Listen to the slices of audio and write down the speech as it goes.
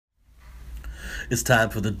It's time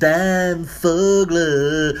for the Dan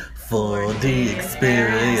Fogler for the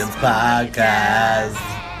Experience Podcast.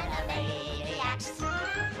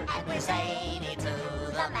 And we're zany to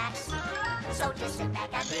the max. So just sit back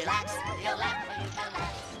and relax. You'll laugh when you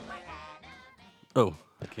laugh. Oh,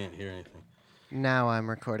 I can't hear anything. Now I'm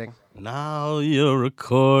recording. Now you're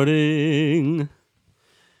recording.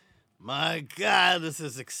 My God, this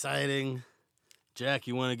is exciting. Jack,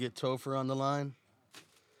 you want to get Topher on the line?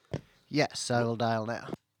 Yes, I will dial now.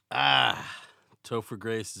 Topher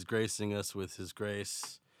Grace is gracing us with his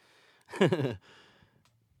grace.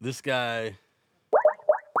 This guy.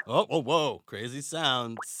 Oh, whoa. Crazy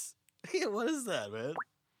sounds. What is that, man?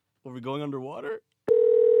 Are we going underwater?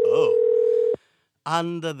 Oh.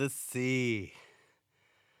 Under the sea.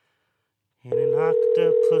 In an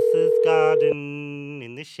octopus's garden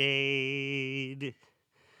in the shade.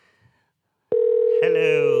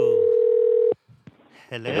 Hello.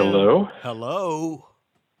 Hello.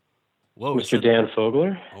 Whoa, Mr. Dan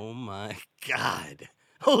Fogler? Oh my God.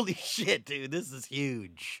 Holy shit, dude. This is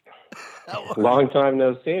huge. Long time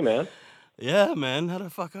no see, man. Yeah, man. How the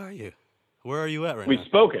fuck are you? Where are you at right now? We've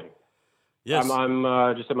spoken. Yes. I'm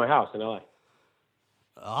just at my house in LA.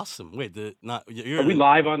 Awesome. Wait, Are we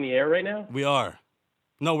live on the air right now? We are.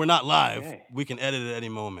 No, we're not live. Okay. We can edit at any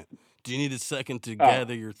moment. Do you need a second to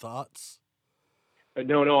gather your thoughts?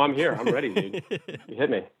 No, I'm here. I'm ready, dude. You hit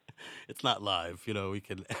me. It's not live. You know, we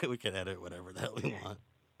can edit whatever the hell we want.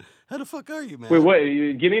 How the fuck are you, man?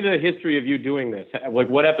 Wait, give me the history of you doing this. Like,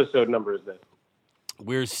 what episode number is this?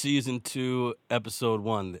 We're season 2, episode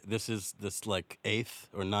 1. This is like 8th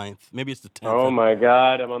or 9th. Maybe it's the 10th. Oh my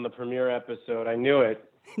God, I'm on the premiere episode. I knew it.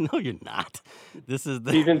 No, you're not. This is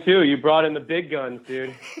the Season 2. You brought in the big guns,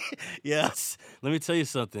 dude. Yes. Let me tell you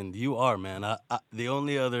something. You are, man. The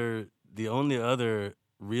only other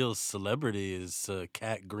real celebrity is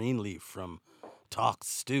Kat Greenleaf from Talk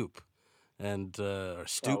Stoop and or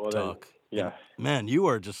Stoop Talk. Yeah. And, man, you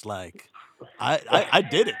are just like I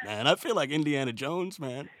did it, man. I feel like Indiana Jones,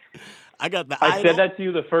 man. I got the I idol. said that to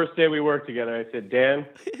you the first day we worked together. I said, Dan,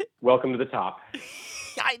 welcome to the top.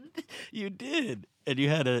 You did. And you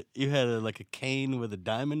had a like a cane with a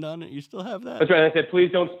diamond on it. You still have that? That's right. I said,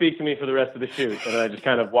 please don't speak to me for the rest of the shoot. And I just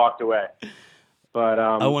kind of walked away. But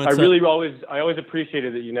I always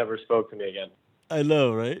appreciated that you never spoke to me again. I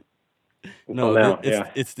know, right? No, now,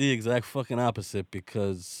 it's the exact fucking opposite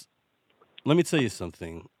because let me tell you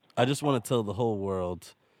something. I just want to tell the whole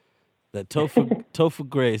world that Topher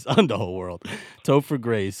Grace, on the whole world, Topher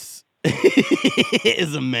Grace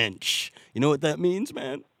is a mensch. You know what that means,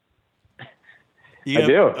 man? I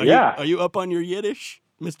do. Are you up on your Yiddish,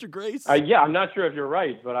 Mr. Grace? Yeah, I'm not sure if you're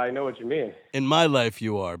right, but I know what you mean. In my life,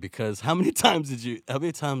 you are, because how many times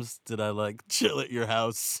did I like chill at your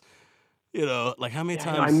house? You know, like how many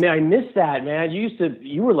times? I miss that, man.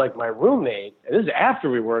 You were like my roommate. And this is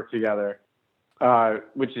after we worked together,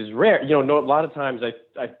 which is rare. You know, a lot of times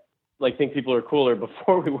I like think people are cooler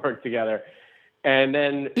before we work together. And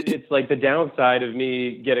then it's like the downside of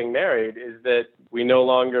me getting married is that you're no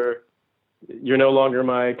longer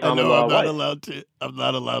my common law wife. I'm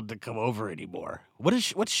not allowed to come over anymore.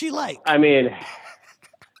 What's she like? I mean,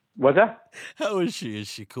 what's that? How is she? Is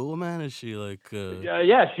she cool, man? Is she like?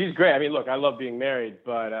 Yeah, she's great. I mean, look, I love being married,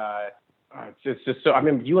 but it's just so. I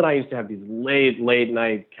mean, you and I used to have these late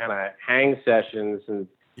night kind of hang sessions, and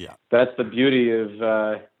that's the beauty of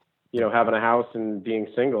having a house and being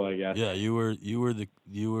single, I guess. Yeah, you were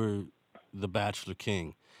the Bachelor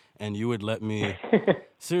King, and you would let me.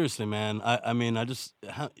 Seriously, man.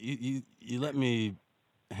 You let me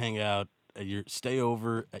stay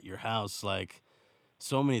over at your house like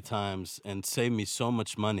so many times and save me so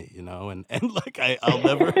much money, you know. And like I'll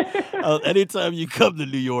never. Anytime you come to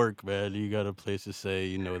New York, man, you got a place to stay.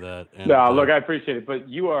 You know that. And, no, look, I appreciate it, but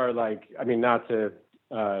you are like, I mean, not to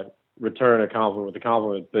return a compliment with a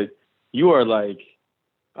compliment, but you are like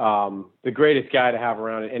the greatest guy to have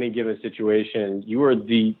around in any given situation. You are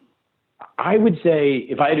I would say,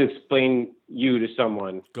 if I had to explain you to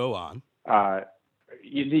someone, go on.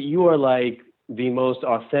 You are like the most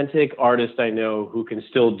authentic artist I know who can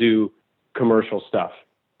still do commercial stuff.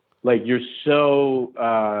 Like you're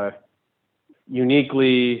so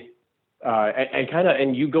uniquely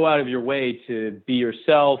and you go out of your way to be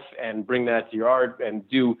yourself and bring that to your art and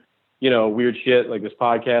do weird shit like this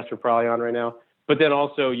podcast we're probably on right now. But then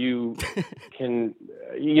also you can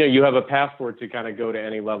you have a passport to kind of go to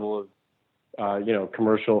any level of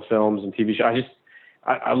commercial films and TV shows.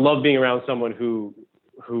 I love being around someone who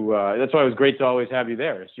that's why it was great to always have you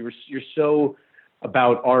there. So you're so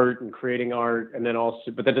about art and creating art, and then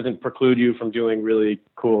also, but that doesn't preclude you from doing really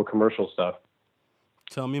cool commercial stuff.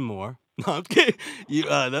 Tell me more. No, I'm kidding. You,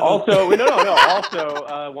 that Also, no.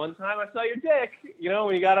 Also, one time I saw your dick.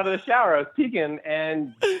 When you got out of the shower, I was peeking,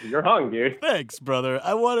 and you're hung, dude. Thanks, brother.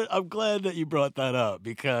 I'm glad that you brought that up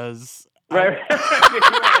because Right? You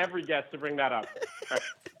want every guest to bring that up.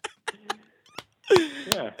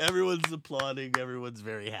 Yeah. everyone's applauding. Everyone's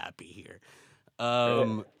very happy here.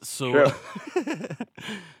 So True.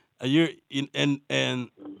 and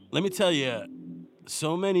let me tell you,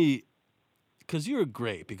 so many. Because you're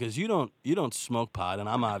great. Because you don't smoke pot, and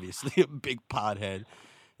I'm obviously a big pothead,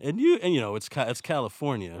 and it's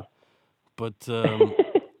California, but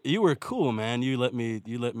you were cool, man. You let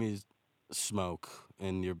me smoke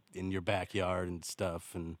in your backyard and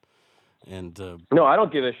stuff, and No, I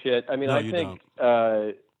don't give a shit. I mean, No, I you think,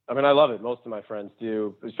 I love it. Most of my friends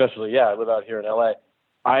do, especially, I live out here in LA.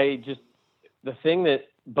 The thing that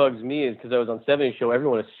bugs me is because I was on 70 Show,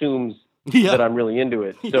 everyone assumes yeah, that I'm really into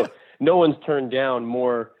it. So Yeah. no one's turned down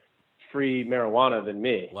more free marijuana than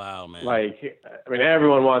me. wow, man.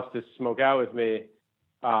 Everyone wants to smoke out with me.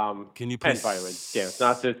 Can you please? And by the way, it's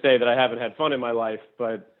not to say that I haven't had fun in my life,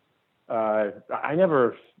 but I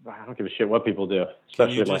don't give a shit what people do, Can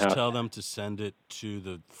especially you in my just house. tell them to send it to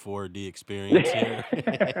the 4D experience here?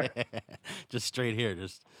 Just straight here.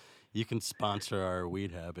 You can sponsor our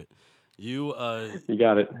weed habit. You You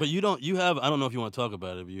got it. but you have I don't know if you want to talk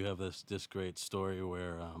about it, but you have this great story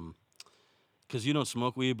where because you don't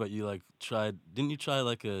smoke weed, but you didn't you try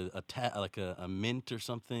like a mint or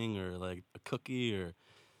something, or like a cookie or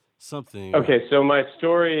something? Okay, so my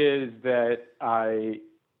story is that I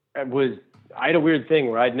had a weird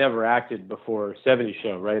thing where I'd never acted before 70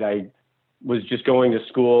 Show, right? I was just going to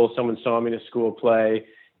school. Someone saw me in a school play,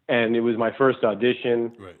 and it was my first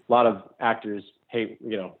audition. Right. A lot of actors hate,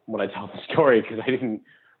 when I tell the story because I didn't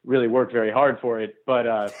really work very hard for it. But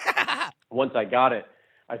once I got it,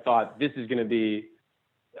 I thought this is going to be,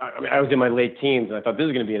 I was in my late teens, and I thought this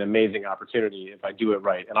is going to be an amazing opportunity if I do it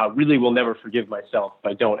right. And I really will never forgive myself if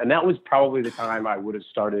I don't. And that was probably the time I would have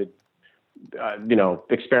started,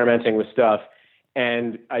 experimenting with stuff.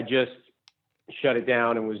 And I just shut it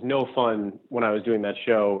down, and was no fun when I was doing that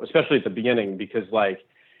show, especially at the beginning, because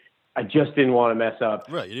I just didn't want to mess up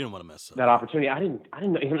Right, you didn't want to mess up. that opportunity. I didn't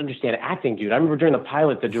even understand acting, dude. I remember during the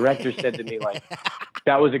pilot, the director said to me,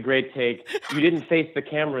 that was a great take. You didn't face the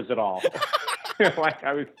cameras at all.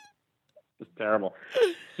 I was just terrible.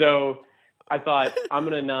 So I thought, I'm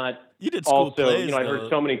going to not. You did school Also, plays, I heard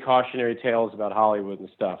so many cautionary tales about Hollywood and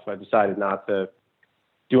stuff. I decided not to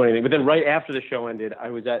do anything. But then right after the show ended, I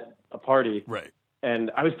was at a party. Right. And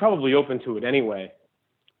I was probably open to it anyway.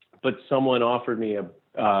 But someone offered me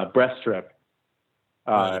a breast strip.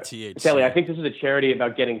 Right, THC. Sally, I think this is a charity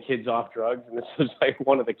about getting kids off drugs, and this was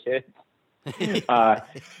one of the kids. And I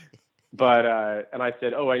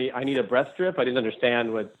said, "Oh, I need a breast strip." I didn't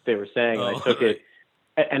understand what they were saying. And I took it,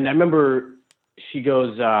 and I remember she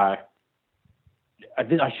goes, "I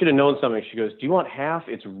should have known something." She goes, "Do you want half?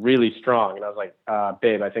 It's really strong." And I was like,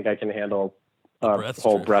 "Babe, I think I can handle a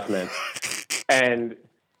whole breath mint."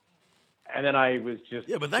 And then I was just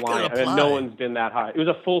but that flying. could And apply. no one's been that high. It was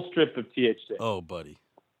a full strip of THC. Oh, buddy.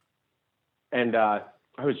 And I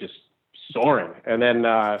was just soaring. And then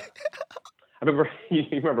I remember, you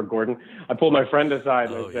remember Gordon? I pulled my friend aside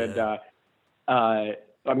and I said,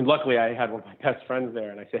 luckily I had one of my best friends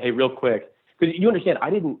there. And I said, "Hey, real quick," because you understand,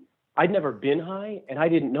 I'd never been high, and I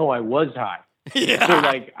didn't know I was high. Yeah.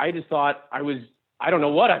 So I just thought I don't know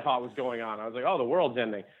what I thought was going on. I was like, "Oh, the world's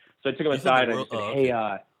ending." So I took him You said aside the and I just said, world- "Hey,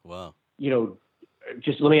 Wow.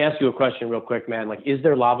 just let me ask you a question real quick, man. Is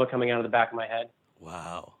there lava coming out of the back of my head?"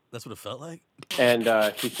 Wow. That's what it felt like? And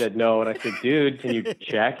she said no. And I said, "Dude, can you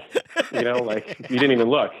check? You didn't even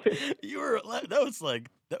look." That was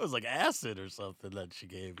like acid or something that she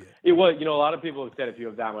gave you. It was, a lot of people have said if you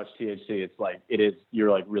have that much THC,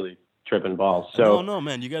 you're really tripping balls. So No,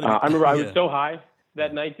 man, you got to. I remember I was so high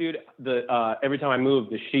that night, dude. Every time I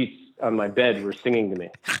moved, the sheets on my bed were singing to me.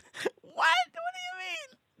 What? What do you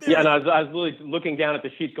mean? Yeah, and I was literally looking down at the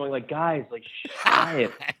sheets, going guys,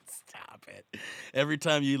 quiet. Stop it. Every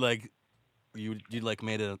time you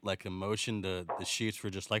made it like a motion, the sheets were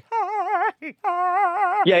just like.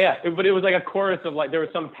 Yeah. But it was like a chorus of there was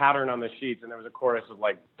some pattern on the sheets, and there was a chorus of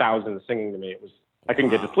thousands singing to me. I couldn't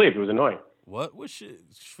get to sleep. It was annoying. What was she?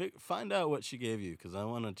 Find out what she gave you, because I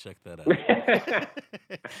want to check that out.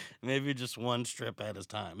 Maybe just one strip at a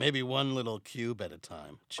time. Maybe one little cube at a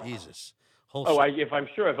time. Jesus.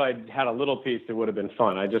 If I'd had a little piece, it would have been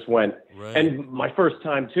fun. I just went, Right. and my first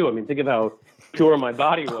time too. I mean, think of how pure my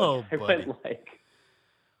body was. Oh, I buddy. went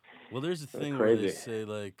Well, there's a thing where crazy. they say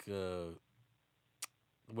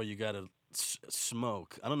where you gotta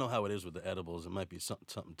smoke. I don't know how it is with the edibles. It might be something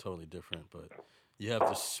totally different, but you have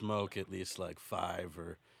to smoke at least like 5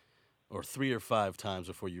 or 3 or 5 times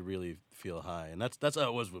before you really feel high. And that's how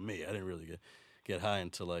it was with me. I didn't really get high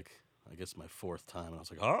until like I guess my 4th time, and I was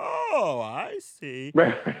like, oh, I see.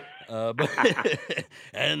 But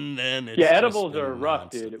and then it's edibles just are been rough,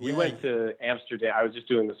 nonstop. dude. We Yeah. went to Amsterdam. I was just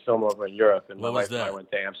doing this film over in Europe, and my What was wife and I that?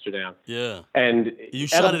 went to Amsterdam. Yeah. And You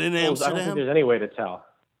shot it in edibles, I don't think Amsterdam? there's any way to tell.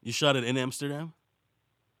 You shot it in Amsterdam?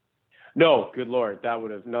 No, good lord,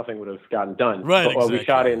 nothing would have gotten done. Right, But, we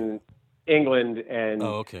shot exactly. in England, and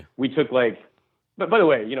Oh, okay. we took But by the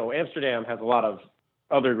way, Amsterdam has a lot of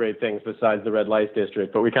other great things besides the red light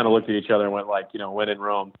district. But we kind of looked at each other and went when in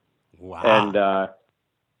Rome. Wow.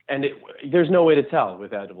 And there's no way to tell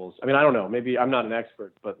with edibles. I mean, I don't know. Maybe I'm not an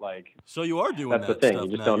expert, but So you are doing that's the that thing. stuff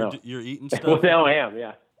You just now. don't know. You're eating well, stuff. now I am.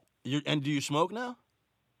 Yeah. And do you smoke now?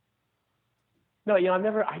 No,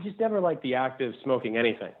 I just never liked the act of smoking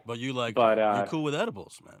anything. But you're cool with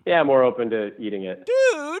edibles, man. Yeah, I'm more open to eating it.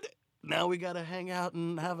 Dude, now we gotta hang out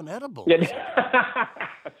and have an edible. Yeah,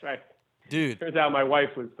 that's right. Dude, Turns out my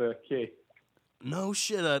wife was the key. no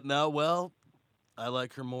shit. Now, well, I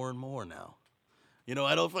like her more and more now. I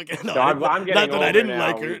don't fucking. No, No, I'm getting not that I older didn't now.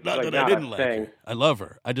 like her. It's Not like that I not didn't a like thing. her. I love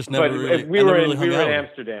her. I just never But really. we I were never in really hung out with her.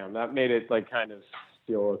 Amsterdam. That made it kind of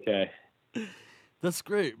feel okay. That's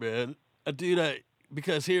great, man. Dude,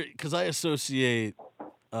 because I associate,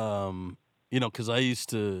 because I used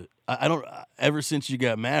to, I don't, ever since you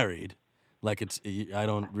got married, like I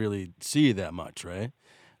don't really see you that much, right?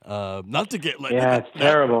 Not to get like, Yeah, it's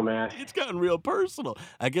terrible, man. It's gotten real personal.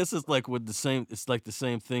 I guess it's like it's like the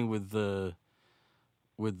same thing with I'm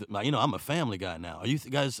a family guy now. Are you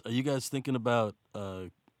guys thinking about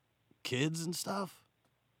kids and stuff?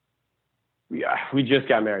 Yeah, we just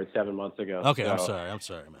got married 7 months ago. Okay, so I'm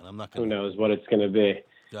sorry, man. I'm not Who gonna. knows what it's going to be?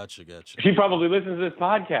 Gotcha. She probably listens to this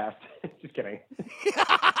podcast. Just kidding.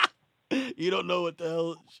 You don't know what the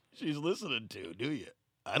hell she's listening to, do you?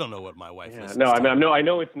 I don't know what my wife Yeah, listens no, to. I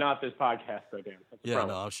know it's not this podcast, though, Dan. That's the Yeah,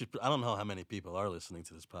 problem. no, I don't know how many people are listening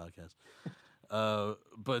to this podcast.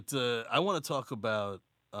 But I want to talk about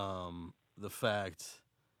the fact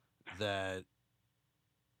that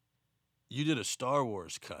you did a Star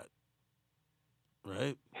Wars cut,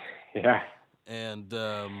 right? Yeah. And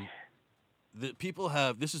the people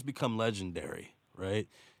this has become legendary, right?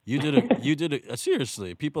 You did it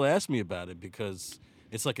seriously. People ask me about it because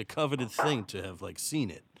it's like a coveted thing to have like seen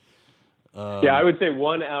it. Yeah, I would say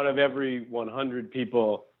 1 out of every 100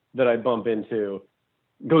 people that I bump into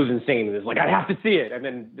goes insane and is like, I have to see it. And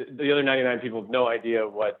then the other 99 people have no idea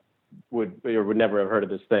what would never have heard of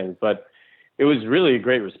this thing. But it was really a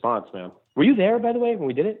great response, man. Were you there, by the way, when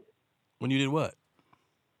we did it? When you did what?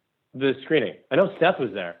 The screening. I know Seth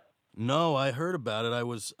was there. No, I heard about it.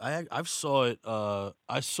 I saw it.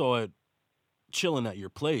 I saw it chilling at your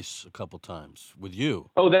place a couple times with you.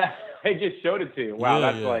 Oh, I just showed it to you. Wow,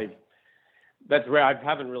 Yeah. That's rare. I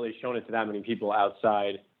haven't really shown it to that many people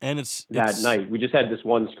outside And it's that night. We just had this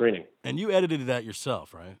one screening. And you edited that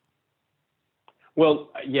yourself, right?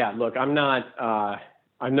 Well, yeah. Look, I'm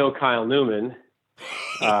no Kyle Newman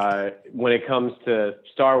when it comes to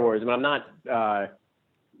Star Wars. I mean, I'm not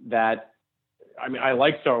that. I mean, I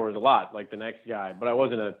like Star Wars a lot, like the next guy, but I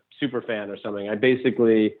wasn't a super fan or something. I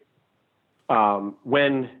basically,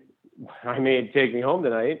 when I made Take Me Home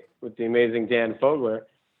Tonight with the amazing Dan Fogler,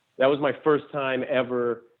 that was my first time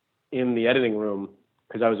ever in the editing room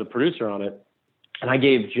because I was a producer on it, and I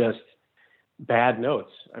gave just bad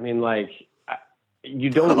notes. I mean, like, you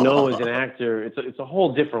don't know as an actor, it's a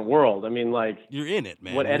whole different world. I mean, like, You're in it,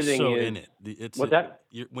 man. what You're editing so is- in it. It's what's that?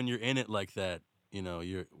 When you're in it like that,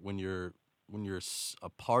 when you're a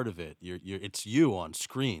part of it, it's you on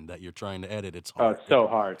screen that you're trying to edit. It's Oh, hard. it's so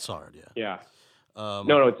hard. It's hard, yeah. Yeah. Um,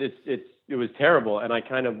 No, it was terrible. And I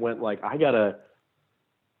kind of went like,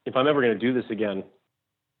 if I'm ever going to do this again,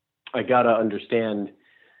 I got to understand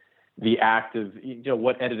the act of,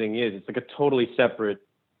 what editing is. It's like a totally separate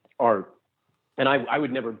art. And I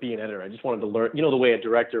would never be an editor. I just wanted to learn, the way a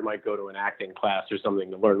director might go to an acting class or something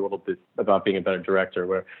to learn a little bit about being a better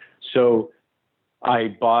director. So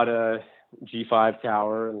I bought a G5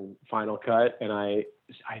 Tower and Final Cut. And I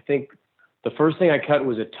think the first thing I cut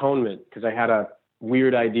was Atonement because I had a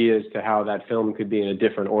weird idea as to how that film could be in a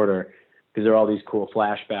different order because there are all these cool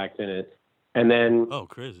flashbacks in it. And then Oh,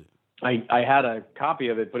 crazy. I had a copy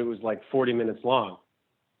of it, but it was like 40 minutes long.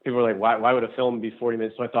 People were like, why would a film be 40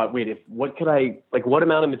 minutes? So I thought, wait, what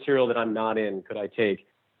amount of material that I'm not in could I take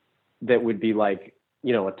that would be like,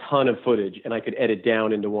 a ton of footage and I could edit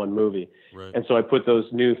down into one movie. Right. And so I put those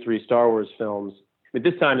new 3 Star Wars films, but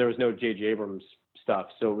this time there was no J.J. Abrams stuff.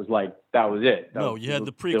 So it was like that was it. No, you had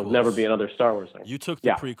the There'll never be prequels. another Star Wars thing. You took the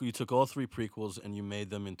Yeah. prequel. You took all three prequels and you made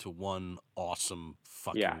them into one awesome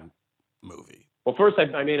fucking Yeah. movie. Well, first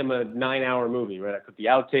I made him a 9-hour movie, right? I put the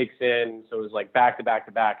outtakes in, so it was like back to back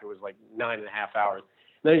to back. It was like 9.5 hours.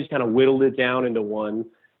 Then I just kind of whittled it down into one,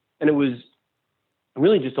 and it was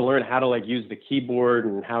really just to learn how to like use the keyboard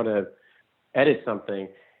and how to edit something.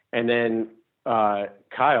 And then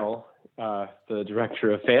Kyle, the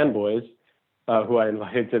director of Fanboys, who I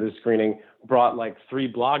invited to the screening, brought like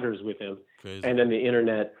 3 bloggers with him. Crazy. And then the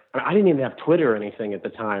internet. I didn't even have Twitter or anything at the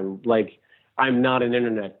time. Like, I'm not an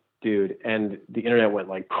internet dude, and the internet went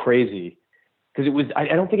like crazy because it was. I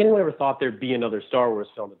don't think anyone ever thought there'd be another Star Wars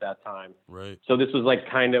film at that time. Right. So this was like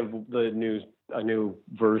kind of a new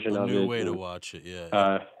version A of it. new way to and, watch it.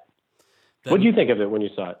 Yeah. what do you think of it when you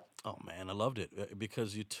saw it? Oh man, I loved it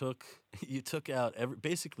because you took out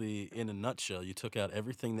basically in a nutshell, you took out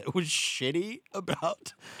everything that was shitty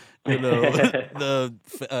about the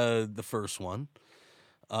first one,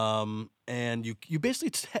 and you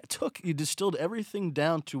basically you distilled everything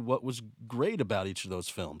down to what was great about each of those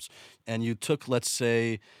films, and you took, let's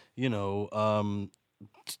say,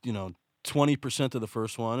 20% of the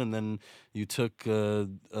first one, and then you took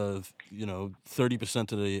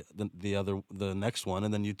 30% of the next one,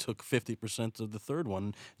 and then you took 50% of the third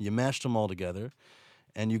one. You mashed them all together,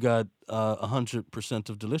 and you got 100%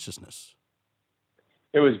 of deliciousness.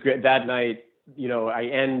 It was great that night.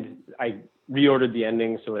 I reordered the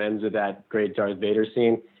ending so it ends with that great Darth Vader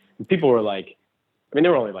scene. And people were like,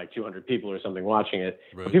 there were only like 200 people or something watching it.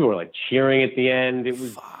 Right. But people were like cheering at the end. It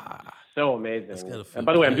was so amazing. And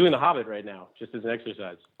by the way, I'm doing The Hobbit right now, just as an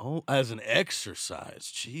exercise. Oh, as an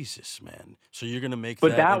exercise, Jesus, man! So you're gonna make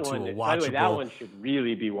But that that into one, a by the way, that watchable. one should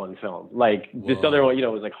really be one film. Like this Whoa. other one, it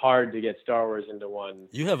was like hard to get Star Wars into one.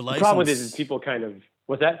 You have The license. problem with it is people kind of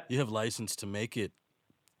what's that? You have license to make it.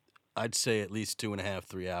 I'd say at least 2.5,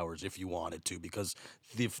 3 hours if you wanted to, because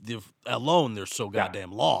the alone they're so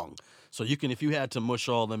goddamn long. So you can, if you had to mush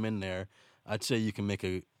all them in there, I'd say you can make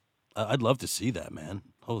a. I'd love to see that, man.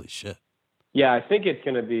 Holy shit. Yeah, I think it's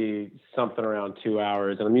going to be something around 2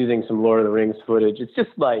 hours, and I'm using some Lord of the Rings footage. It's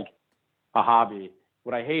just like a hobby.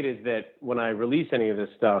 What I hate is that when I release any of this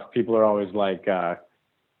stuff, people are always like, I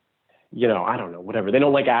don't know, whatever. They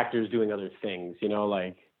don't like actors doing other things,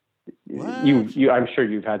 like What? you. I'm sure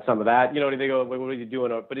you've had some of that. They go, what are you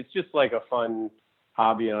doing? But it's just like a fun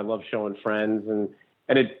hobby, and I love showing friends, and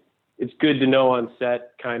it's good to know on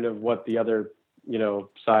set kind of what the other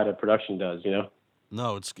side of production does.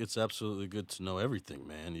 No, it's absolutely good to know everything,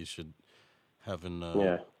 man. You should have an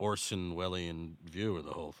Orson Welles view of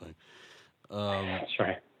the whole thing. That's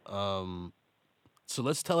right. So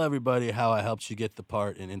let's tell everybody how I helped you get the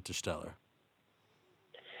part in Interstellar.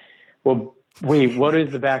 Well, wait, what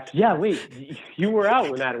is the back? Yeah, wait, you were out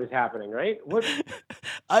when that was happening, right? What?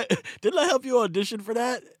 Didn't I help you audition for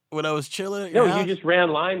that when I was chilling at No, your house? you just ran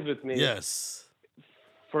lines with me Yes.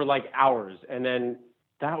 for like hours, and then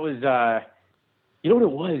that was, you know what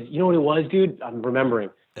it was? You know what it was, dude? I'm remembering.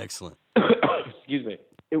 Excellent. Excuse me.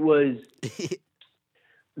 It was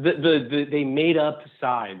they made up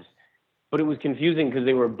sides, but it was confusing because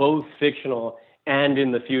they were both fictional and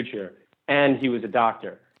in the future, and he was a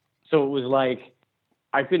doctor. So it was like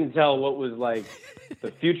I couldn't tell what was like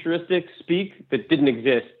the futuristic speak that didn't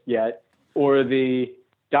exist yet, or the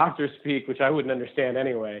doctor speak, which I wouldn't understand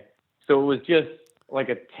anyway. So it was just like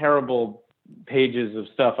a terrible pages of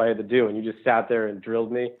stuff I had to do, and you just sat there and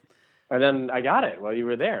drilled me, and then I got it while you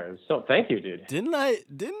were there. So thank you, dude. Didn't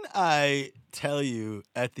I tell you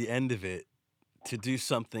at the end of it to do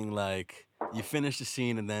something like you finish the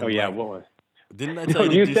scene and then Oh yeah, like, what was? didn't I No, tell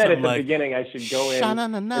you you to do said something at the like beginning I should go in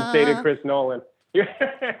Sha-na-na-na. and say to Chris Nolan. Wait,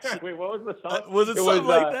 what was the song? was it something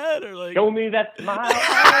like that or like Show me that smile.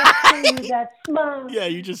 Show me that smile. yeah,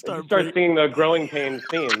 you just Start start singing the Growing Pains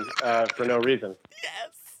theme for no reason.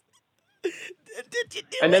 Yes. Did you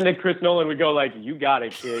do And it? then Chris Nolan would go like, "You got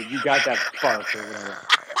it, kid. You got that spark." Or whatever.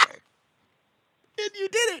 And you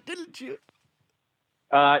did it, didn't you?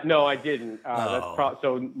 No, I didn't. Oh.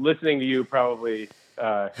 So listening to you probably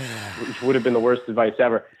would have been the worst advice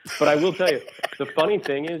ever. But I will tell you, the funny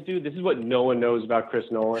thing is, dude, this is what no one knows about Chris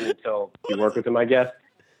Nolan until you work with him, I guess,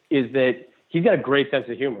 is that he's got a great sense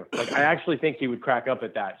of humor. Like, I actually think he would crack up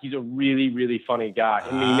at that. He's a really, really funny guy.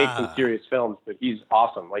 I mean, he makes some serious films, but he's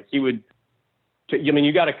awesome. Like, he would,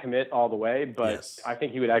 you got to commit all the way, but Yes. I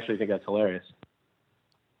think he would actually think that's hilarious.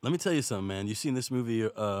 Let me tell you something, man. You seen this movie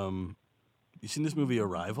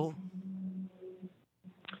Arrival?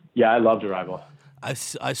 Yeah, I loved Arrival. I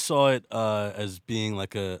saw it as being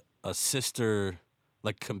like a sister,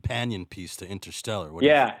 like companion piece to Interstellar. What do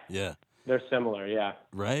you Yeah. think? Yeah. They're similar, yeah.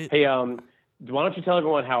 right? Hey, why don't you tell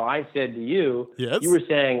everyone how I said to you? Yes? You were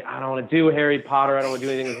saying I don't want to do Harry Potter. I don't want to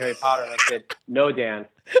do anything with Harry Potter. And I said, no, Dan,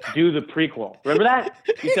 do the prequel. Remember that?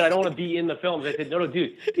 You said I don't want to be in the films. I said, no,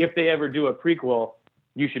 dude. If they ever do a prequel,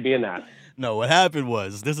 you should be in that. No, what happened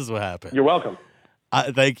was, this is what happened. You're welcome.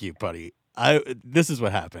 Thank you, buddy. This is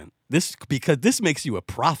what happened. Because this makes you a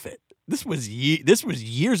prophet. This was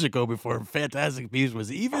years ago before Fantastic Beasts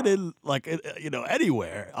was even in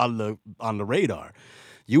anywhere on the radar.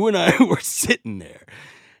 You and I were sitting there,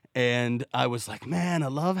 and I was like, man, I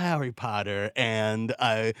love Harry Potter, and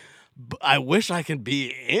I wish I could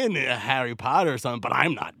be in a Harry Potter or something, but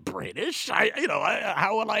I'm not British.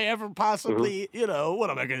 How will I ever possibly, what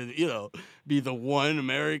am I going to, be the one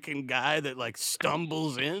American guy that like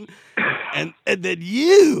stumbles in? And then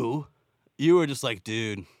you were just like,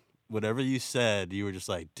 dude, whatever you said, you were just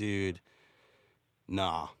like, dude,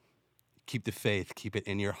 nah, keep the faith, keep it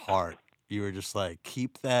in your heart. You were just like,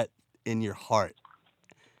 keep that in your heart.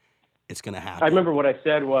 It's going to happen. I remember what I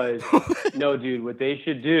said was, no, dude, what they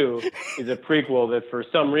should do is a prequel that for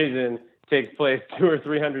some reason takes place 200 or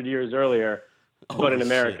 300 years earlier, but in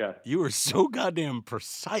America. Shit. You were so goddamn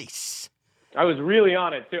precise. I was really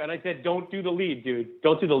on it, too. And I said, don't do the lead, dude.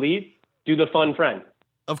 Don't do the lead. Do the fun friend.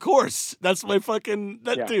 Of course. That's my fucking...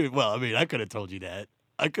 Yeah. Dude, well, I mean, I could have told you that.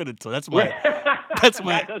 I could have told... That's my... That's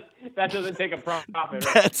my... That doesn't take a profit. Right?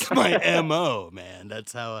 That's my MO, man.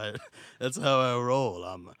 That's how I roll.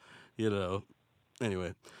 I'm...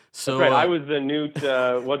 Anyway, so That's right. I was the Newt,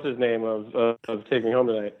 what's his name of Take Me Home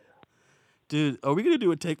Tonight. Dude, are we gonna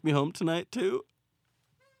do a Take Me Home Tonight too?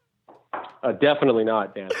 Definitely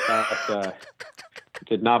not, Dan. That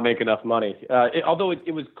did not make enough money. Although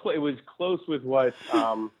it was close with what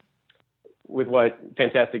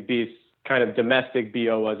Fantastic Beasts kind of domestic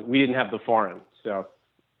BO was. We didn't have the foreign, so.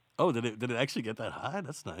 Oh, did it actually get that high?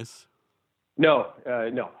 That's nice. No.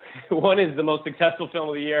 One is the most successful film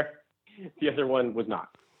of the year. The other one was not.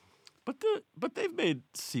 But they've made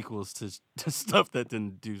sequels to stuff that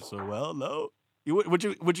didn't do so well. No, would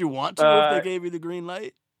you want to if they gave you the green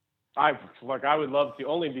light? I would love to,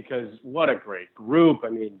 only because what a great group. I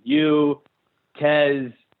mean, you,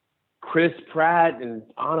 Tez, Chris Pratt, and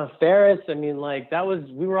Anna Faris. I mean,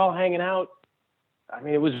 we were all hanging out. I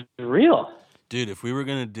mean, it was real. Dude, if we were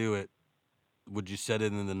gonna do it, would you set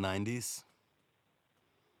it in the 90s?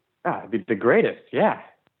 It'd be the greatest. Yeah.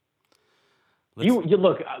 You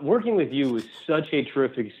look, working with you was such a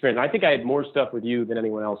terrific experience. I think I had more stuff with you than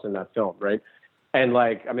anyone else in that film, right? And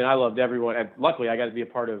I loved everyone. And luckily, I got to be a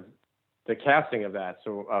part of the casting of that.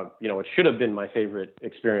 So, it should have been my favorite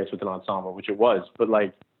experience with an ensemble, which it was. But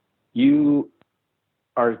you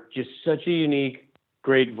are just such a unique,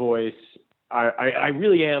 great voice. I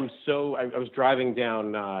really am so. I was driving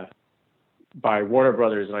down by Warner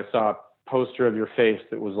Brothers, and I saw a poster of your face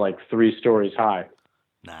that was 3 stories high.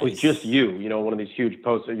 Nice. It was just you, one of these huge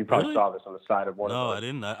posters. You probably Really? saw this on the side of one. No, of I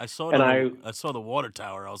didn't. I saw it. And I saw the water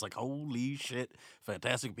tower. I was like, holy shit!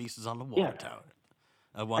 Fantastic Beasts is on the water tower.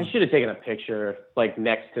 I should have taken a picture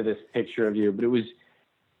next to this picture of you, but it was.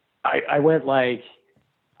 I went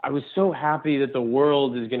I was so happy that the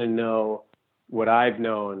world is going to know what I've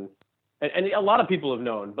known, and a lot of people have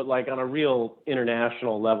known, but on a real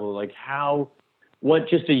international level, what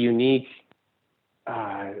just a unique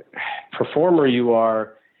performer you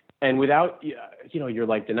are, and without you're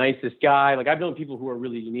the nicest guy. I've known people who are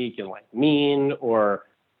really unique and mean, or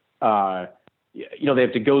they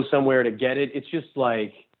have to go somewhere to get it. It's just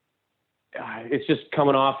it's just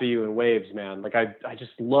coming off of you in waves, man. I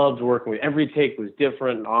just loved working with you. Every take was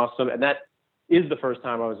different and awesome, and that is the first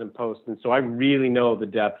time I was in post, and so I really know the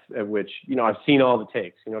depth at which I've seen all the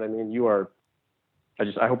takes. You know what I mean? You are.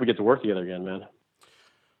 I hope we get to work together again, man.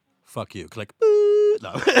 Fuck you. Click.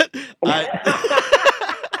 No.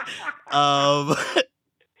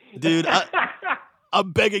 Dude,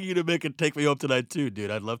 I'm begging you to make it Take Me Home Tonight too, dude.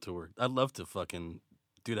 I'd love to work. I'd love to fucking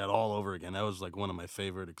do that all over again. That was one of my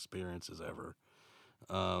favorite experiences ever.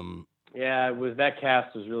 Yeah, that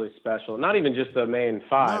cast was really special. Not even just the main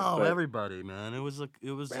 5. No, but everybody, man. It was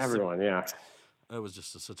everyone. Yeah. It was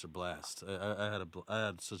just such a blast. I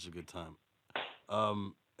had such a good time.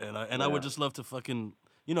 I would just love to fucking.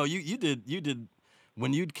 You did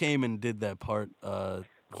when you came and did that part,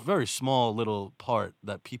 very small little part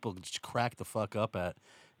that people just cracked the fuck up at.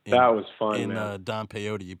 That was fun, man. Don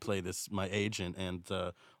Peyote, you play my agent, and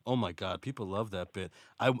oh my God, people love that bit.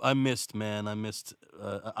 I missed.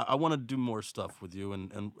 I want to do more stuff with you,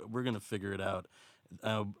 and we're gonna figure it out.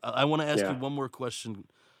 I want to ask you one more question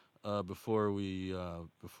before we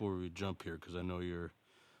jump here, because I know you're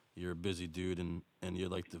a busy dude, and you're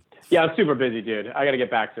Yeah, I'm super busy, dude. I got to get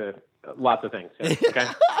back to Lots of things. Yeah, okay.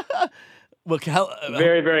 Look,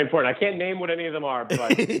 Very, very important. I can't name what any of them are,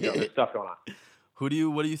 but there's stuff going on.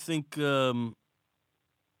 what do you think? Are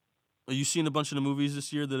you seeing a bunch of the movies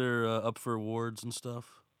this year that are up for awards and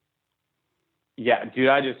stuff? Yeah, dude,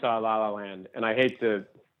 I just saw La La Land, and I hate to,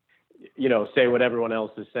 say what everyone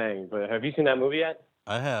else is saying, but have you seen that movie yet?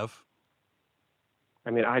 I have. I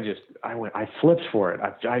mean, I flipped for it.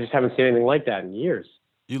 I just haven't seen anything like that in years.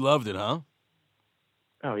 You loved it, huh?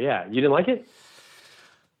 Oh yeah, you didn't like it?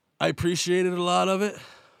 I appreciated a lot of it.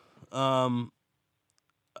 I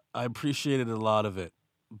appreciated a lot of it,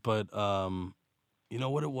 but you know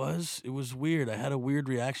what it was? It was weird. I had a weird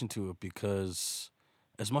reaction to it because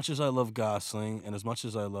as much as I love Gosling and as much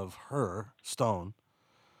as I love her, Stone,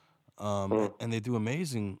 and they do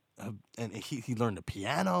amazing. And he learned the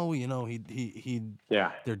piano. He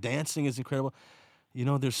Yeah. Their dancing is incredible.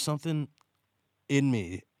 There's something in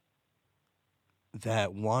me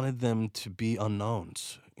that wanted them to be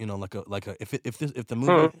unknowns. Like a if the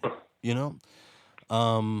movie,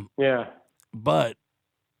 Yeah. but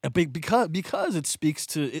because it speaks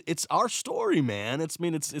to it's our story, man.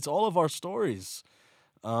 It's all of our stories.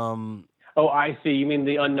 Oh, I see. You mean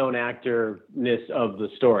the unknown actor-ness of the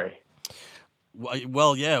story?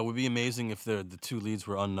 Well, yeah, it would be amazing if the two leads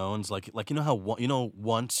were unknowns. Like how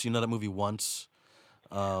Once, that movie Once.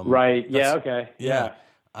 Right. Yeah. Okay. Yeah.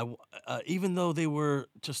 Even though they were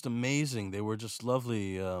just amazing, they were just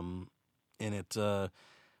lovely in it.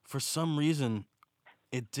 For some reason,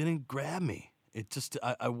 it didn't grab me. It just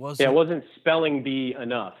I wasn't. Yeah, it wasn't spelling bee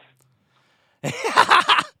enough.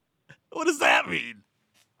 What does that mean?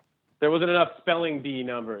 There wasn't enough spelling bee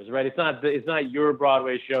numbers, right? It's not your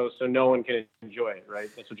Broadway show, so no one can enjoy it, right?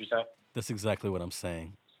 That's what you're saying. That's exactly what I'm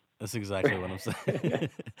saying.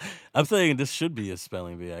 I'm saying this should be a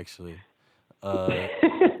spelling bee, actually.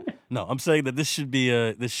 No, I'm saying that this should be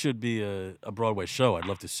a Broadway show. I'd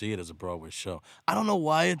love to see it as a Broadway show. I don't know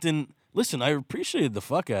why it didn't. Listen, I appreciated the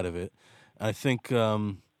fuck out of it. I think they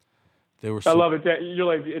were. I love it. You're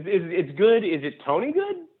like, it's good. Is it Tony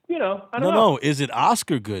good? I don't know. No. Is it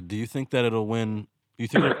Oscar good? Do you think that it'll win? You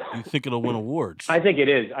think it'll win awards? I think it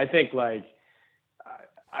is. I think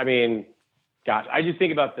I mean, gosh, I just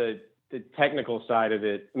think about the technical side of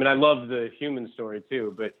it. I mean, I love the human story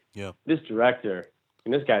too, but this director,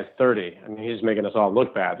 and this guy's 30. I mean, he's making us all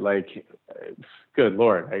look bad. Like, good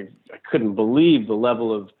Lord, I couldn't believe the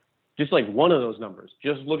level of just like one of those numbers.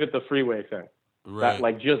 Just look at the freeway thing. Right.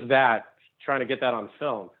 Trying to get that on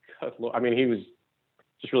film. Good Lord. I mean, he was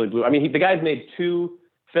just really blew. I mean, the guy's made 2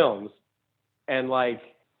 films, and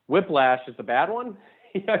Whiplash is the bad one.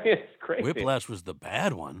 It's crazy. Whiplash was the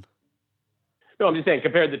bad one. No, I'm just saying,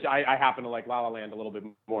 compared to, I happen to like La La Land a little bit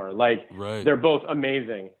more. Right. They're both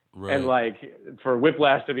amazing. Right. And for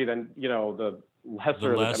Whiplash to be the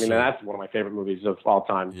lesser, I mean, that's one of my favorite movies of all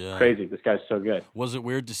time. Yeah. Crazy. This guy's so good. Was it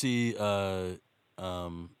weird to see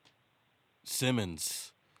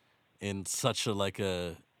Simmons in such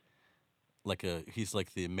he's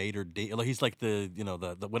like the maitre d', he's like the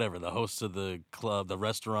the whatever, the host of the club, the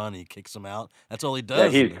restaurant. He kicks him out. That's all he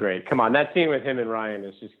does. Yeah, he's great. Come on, that scene with him and Ryan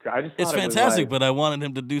is just. It's fantastic, but I wanted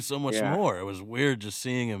him to do so much more. It was weird just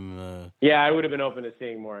seeing him. Yeah, I would have been open to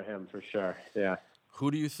seeing more of him for sure. Yeah. Who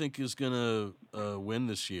do you think is gonna win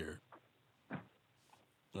this year?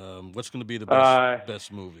 What's gonna be the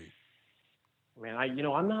best movie? Man,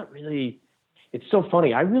 I'm not really. It's so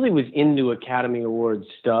funny. I really was into Academy Awards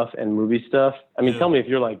stuff and movie stuff. I mean, tell me if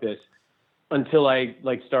you're like this. Until I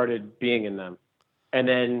started being in them, and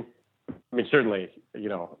then, I mean, certainly,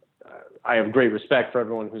 I have great respect for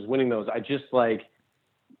everyone who's winning those. I just I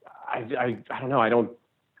don't know.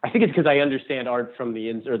 I think it's because I understand art from the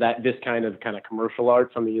ins, or this kind of commercial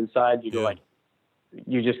art from the inside. You go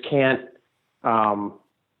you just can't,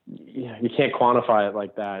 you can't quantify it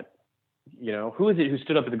like that. Who is it who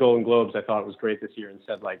stood up at the Golden Globes? I thought it was great this year and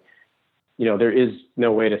said there is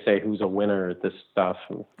no way to say who's a winner at this stuff.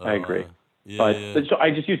 I agree. So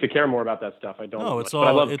I just used to care more about that stuff. I don't. No, but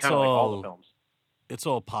I love all the films. It's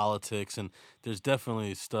all politics, and there's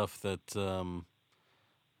definitely stuff that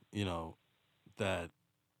that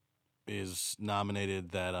is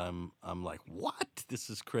nominated that I'm like, what? This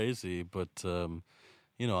is crazy. But I'm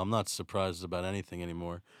not surprised about anything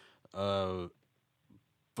anymore.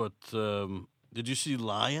 But did you see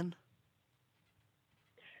Lion?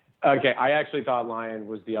 Okay, I actually thought Lion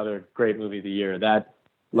was the other great movie of the year. That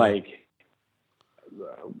I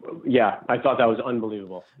thought that was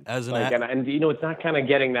unbelievable. As an and it's not kind of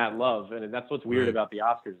getting that love, and that's what's weird about the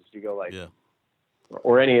Oscars. You go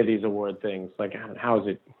or any of these award things, how is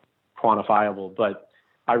it quantifiable? But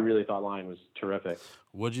I really thought Lion was terrific.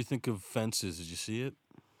 What did you think of Fences? Did you see it?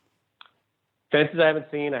 Fences I haven't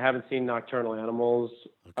seen. I haven't seen Nocturnal Animals,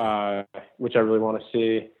 which I really want to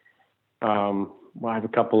see. Well, I have a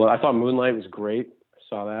couple. I thought Moonlight was great. I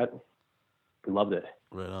saw that. Loved it.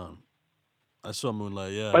 Right on. I saw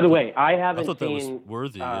Moonlight. Yeah. By the way, I haven't thought that was seen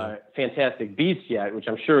worthy. Yeah. Fantastic Beasts yet, which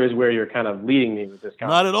I'm sure is where you're kind of leading me with this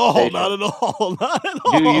Not at all. Not at all. Not at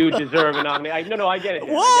all. Do you deserve a nomination? No, I get it.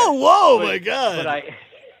 Dan, Whoa, I get it. my God. But I.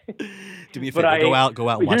 Do me a But favor. Go out, and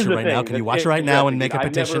watch here's it the right now. thing, Can you that's watch it right now and make a I've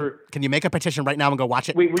petition? never- Can you make a petition right now and go watch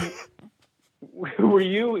it? Wait, were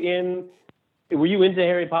you into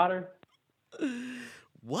Harry Potter?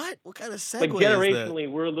 What? What kind of segue Like is that?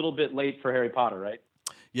 generationally, we're a little bit late for Harry Potter, right?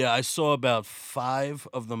 Yeah, I saw about 5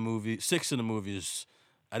 of the movies, 6 of the movies.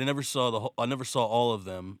 I never saw I never saw all of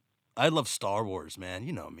them. I love Star Wars, man.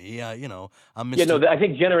 You know me. I'm Mr. Yeah, no, I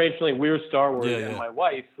think generationally we're Star Wars, Yeah, and yeah. my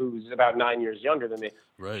wife, who's about 9 years younger than me,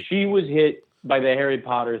 Right. she was hit by the Harry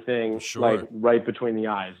Potter thing, Sure. like right between the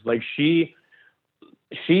eyes. Like she,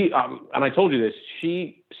 and I told you this,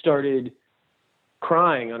 she started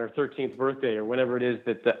crying on her 13th birthday or whenever it is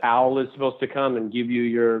that the owl is supposed to come and give you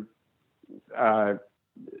your,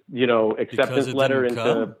 acceptance it letter didn't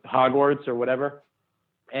into Hogwarts or whatever.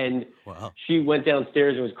 And Wow. she went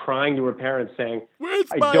downstairs and was crying to her parents saying, Where's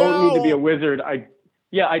I my don't need to owl? be a wizard. I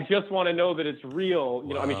just want to know that it's real.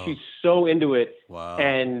 I mean, Wow. she's so into it. Wow.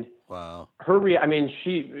 And Wow.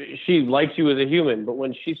 she likes you as a human, but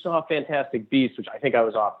when she saw Fantastic Beasts, which I think I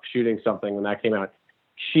was off shooting something when that came out,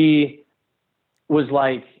 she was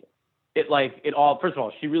like, it all, first of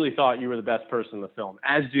all, she really thought you were the best person in the film,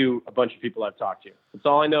 as do a bunch of people I've talked to. That's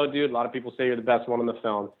all I know, dude. A lot of people say you're the best one in the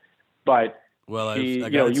film, but Well, I you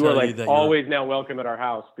gotta are tell like that always now welcome at our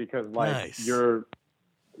house because like Nice. you're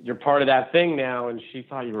part of that thing now, and she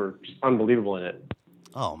thought you were just unbelievable in it.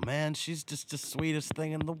 Oh man, she's just the sweetest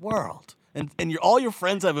thing in the world, and all your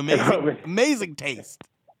friends have amazing taste.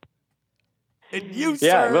 And you,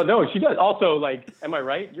 Yeah, sir. well, no, she does. Also, like, am I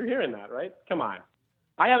right? You're hearing that, right? Come on.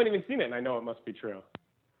 I haven't even seen it, and I know it must be true.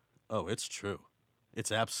 Oh, it's true.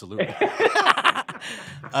 It's absolutely.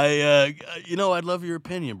 I'd love your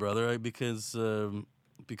opinion, brother, because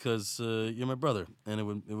you're my brother, and it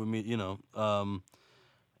would mean,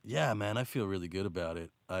 yeah, man, I feel really good about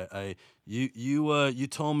it. You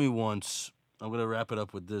told me once. I'm gonna wrap it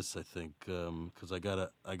up with this, I think, because I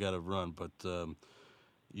gotta run. But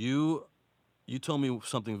you told me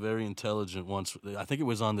something very intelligent once. I think it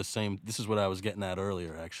was on the same. This is what I was getting at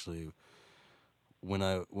earlier, actually, when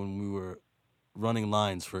we were running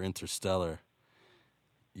lines for Interstellar.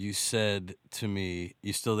 You said to me,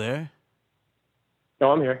 "You still there?"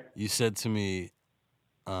 No, I'm here. You said to me,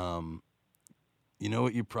 you know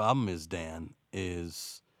what your problem is, Dan,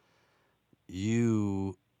 is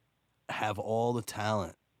you have all the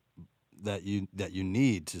talent that you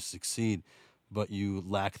need to succeed, but you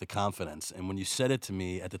lack the confidence. And when you said it to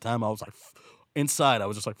me at the time, I was like, inside, I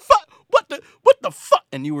was just like, fuck, what the fuck?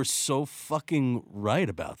 And you were so fucking right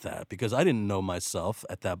about that, because I didn't know myself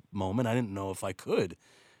at that moment. I didn't know if I could,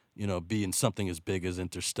 be in something as big as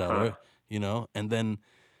Interstellar, and then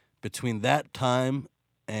between that time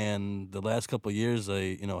and the last couple of years,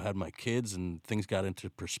 I had my kids and things got into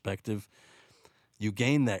perspective. You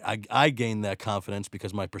gain that. I gained that confidence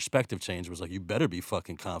because my perspective change was like, you better be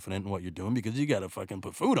fucking confident in what you're doing because you got to fucking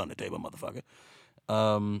put food on the table, motherfucker.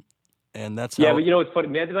 And that's how. Yeah, but it's funny.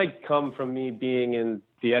 That did like come from me being in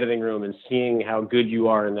the editing room and seeing how good you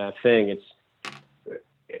are in that thing.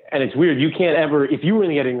 It's weird. You can't ever, if you were in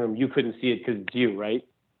the editing room, you couldn't see it because it's you, right?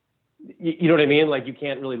 You know what I mean? Like you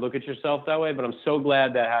can't really look at yourself that way, but I'm so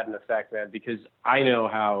glad that had an effect, man, because I know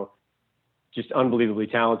how just unbelievably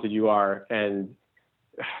talented you are. And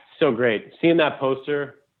so great. Seeing that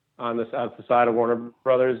poster on the side of Warner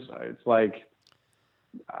Brothers, it's like,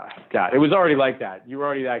 God, it was already like that. You were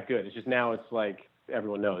already that good. It's just now it's like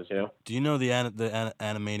everyone knows, Do you know the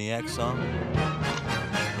Animaniacs song?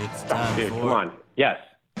 It's time Dude, for. come on. Yes.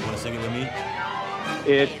 You want to sing it with me?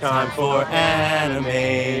 It's time For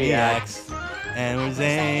Animaniacs, and we're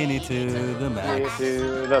zany to the max.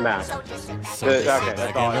 to the max. So Okay, just sit that's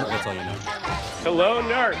back all in. I That's all you know. Hello,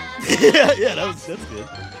 nurse. yeah, that's good.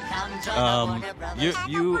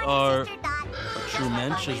 You are a true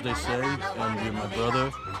mensch, as they say, and you're my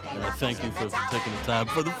brother. And I thank you for taking the time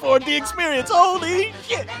for the 4D experience. Holy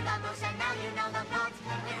shit!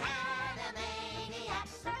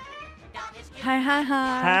 Hi.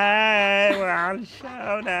 Hi, we're on the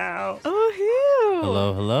show now.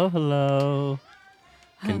 Oh, Hello.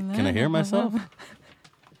 Can I hear myself?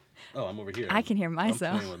 Oh, I'm over here. I can hear I'm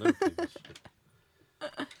myself. playing with other people's shit.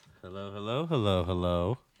 Hello.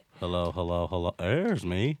 There's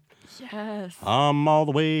me. Yes. I'm all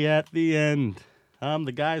the way at the end. I'm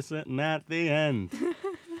the guy sitting at the end.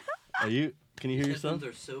 Are you? Can you hear yourself?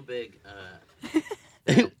 Headphones are so big.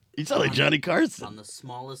 You sound like Johnny Carson. On the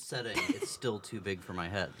smallest setting, it's still too big for my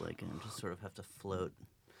head. Like, I just sort of have to float.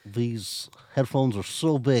 These headphones are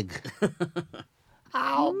so big.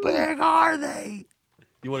 How big are they?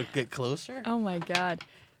 You want to get closer? Oh my god.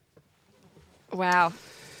 Wow.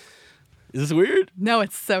 Is this weird? No,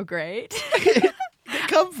 it's so great. Get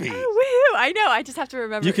comfy. Woo! I know. I just have to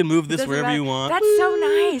remember. You can move this Doesn't wherever matter. you want. That's so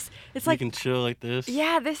nice. It's You like, can chill like this.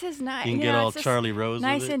 yeah, this is nice. You can you get know, all it's just Charlie Rose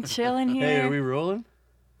nice with it. and chill in here. Hey, are we rolling?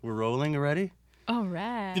 We're rolling already? All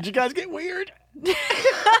right. Did you guys get weird?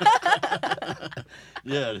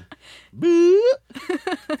 Yeah. Boo.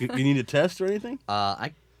 You need a test or anything?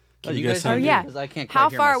 Can you you guys guys sound hear me? good. Yeah. Because I can't quite How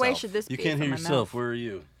hear far away myself. should this You be? can't from hear my yourself. mouth? Where are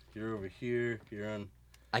you? You're over here. You're on.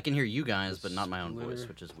 I can hear you guys, but not my own voice, Slither.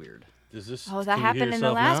 which is weird. Is this? Oh, that can you hear happened in the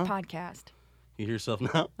yourself last now? podcast. You hear yourself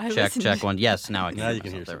now? I Check, listened- check one. Yes, now I can Now hear you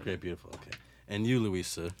can hear myself. yourself. There Okay, beautiful. Okay. And you,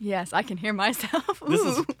 Louisa. Yes, I can hear myself. This Ooh.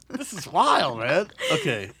 is this is wild, man.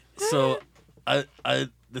 Okay, so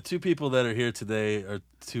the two people that are here today are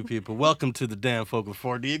two people. Welcome to the Dan Fogle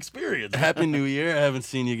 4D experience. Happy New Year. I haven't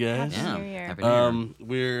seen you guys. we go. Yeah. New Year. Happy New Year.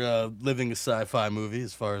 We're living a sci-fi movie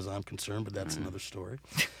as far as I'm concerned, but that's another story.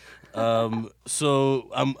 So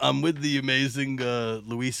I'm with the amazing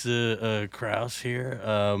Louisa Krause here.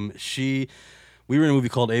 We were in a movie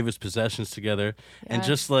called Ava's Possessions together, and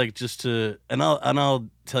Yes. I'll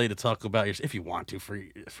tell you to talk about yours if you want to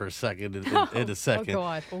for a second in a second. Oh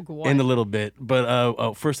God. Oh God. In a little bit.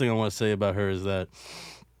 But first thing I want to say about her is that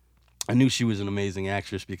I knew she was an amazing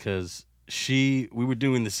actress because we were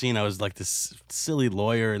doing the scene. I was like this silly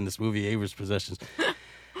lawyer in this movie, Ava's Possessions.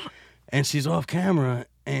 And she's off camera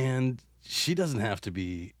and she doesn't have to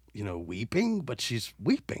be, weeping, but she's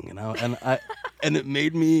weeping, and it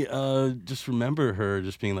made me just remember her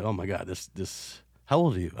just being like, oh my God, this how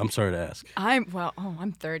old are you? I'm sorry to ask. I'm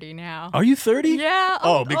 30 now. Are you 30? Yeah.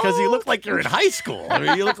 Oh, because you look like you're in high school. I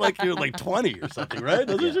mean, you look like you're like 20 or something, right?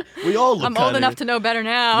 We all look I'm old kinda- enough to know better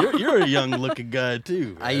now. You're a young looking guy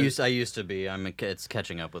too. I man. used to be. It's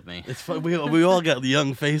catching up with me. It's fun. We all got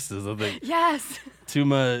young faces. I think. Yes.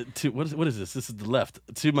 What is this? This is the left.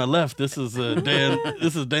 To my left, this is Dan.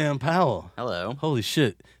 This is Dan Powell. Hello. Holy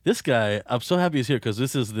shit! This guy. I'm so happy he's here because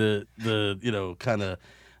this is the kind of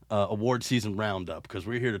award season roundup because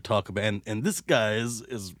we're here to talk about and this guy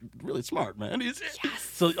is really smart, man.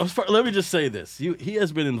 So let me just say this: he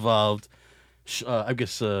has been involved, I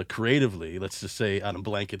guess creatively. Let's just say on a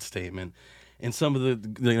blanket statement, in some of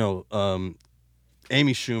the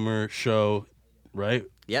Amy Schumer show, right?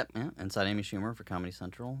 Yep. Yeah. Inside Amy Schumer for Comedy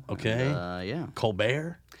Central. Okay. And, yeah.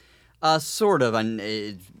 Colbert. Sort of.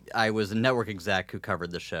 I was a network exec who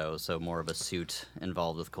covered the show, so more of a suit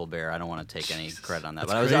involved with Colbert. I don't want to take any credit on that,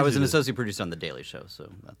 That's but I was crazy an to- associate producer on the Daily Show, so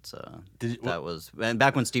that's Did you- and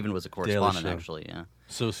back when Steven was a correspondent, Show. actually. Yeah.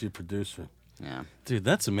 Associate producer. Yeah. Dude,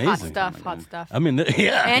 that's Hot amazing. stuff. Hot stuff. I mean,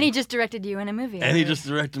 yeah. And he just directed you in a movie. And he just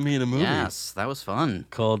directed me in a movie Yes, that was fun.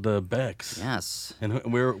 called Bex. Yes. And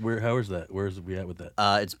how is that? Where's we at with that?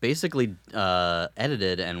 It's basically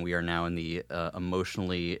edited, and we are now in the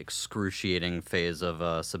emotionally excruciating phase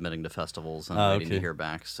of submitting to festivals and waiting to okay. hear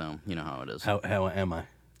back. So you know how it is. How am I?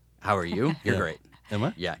 How are you? You're Yeah. great. Am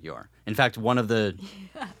I? Yeah, you are. In fact, one of the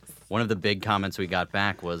big comments we got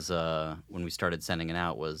back was when we started sending it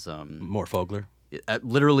out was More Fogler.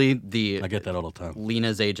 literally I get that all the time.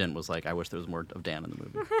 Lena's agent was like, "I wish there was more of Dan in the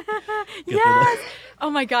movie." Yes. Oh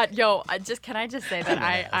my God, yo! Can I just say that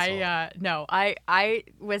I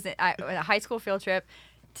was on a high school field trip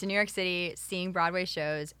to New York City, seeing Broadway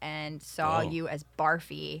shows, and saw Whoa. you as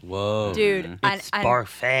Barfy. Whoa. Dude, It's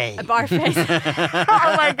Barfay. Barface.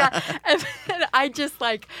 Oh my God. And I just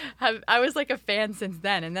I was like a fan since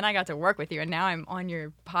then. And then I got to work with you. And now I'm on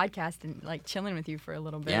your podcast and like chilling with you for a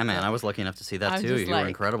little bit. Yeah, man, I was lucky enough to see that I'm too. just You were like-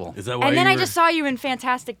 incredible. Is that why And then you I were- just saw you in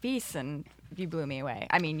Fantastic Beasts and you blew me away.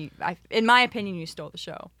 I mean, in my opinion, you stole the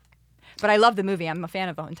show. But I love the movie. I'm a fan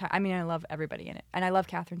of the entire. I mean, I love everybody in it. And I love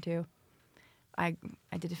Catherine too. I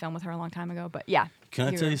did a film with her a long time ago. But yeah. Can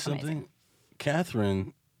I tell you amazing. something?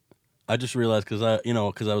 Catherine, I just realized because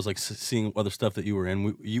I was like seeing other stuff that you were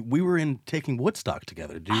in. We were in Taking Woodstock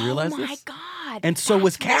together. Do you realize Oh my this? God. And so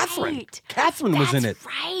was that's Catherine. right. Catherine was in it. That's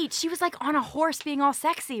right. She was like on a horse being all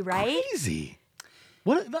sexy, right? Crazy.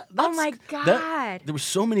 What? Oh my God. There were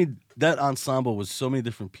so many. That ensemble was so many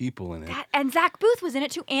different people in it. And Zach Booth was in it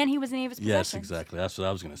too, and he was in Ava's Yes, Possessions. exactly. That's what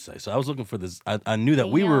I was gonna say. So I was looking for this. I knew that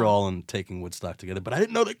we were Damn. all in Taking Woodstock together, but I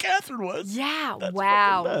didn't know that Catherine was. Yeah. That's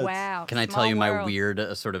Wow. fucking nuts. Wow. Can I tell Small you my world.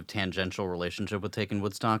 weird sort of tangential relationship with Taking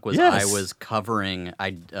Woodstock? Was Yes. I was covering,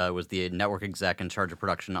 I was the network exec in charge of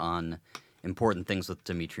production on Important Things with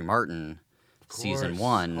Dimitri Martin, season course.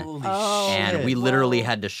 1. Holy And shit. we literally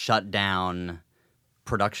had to shut down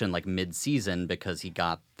production like mid-season because he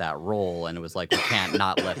got that role, and it was like we can't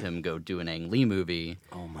not let him go do an Ang Lee movie.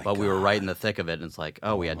 Oh my but we were God. right in the thick of it, and it's like,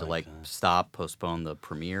 we had to my like God. stop, postpone the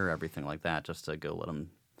premiere, everything like that, just to go let him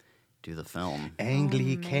do the film. Ang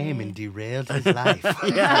Lee came and derailed his life.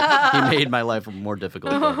 He made my life more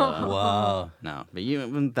difficult. But, Wow. no, but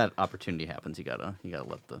when that opportunity happens, you gotta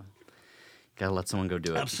let someone go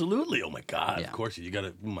do it. Absolutely. Oh my God. Yeah. Of course you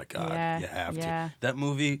gotta. Oh my God. Yeah, You have yeah. to. That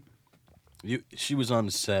movie. She was on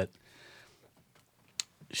the set.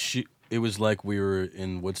 It was like we were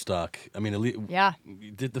in Woodstock. I mean, Yeah.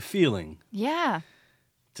 the feeling. Yeah.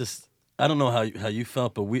 Just I don't know how you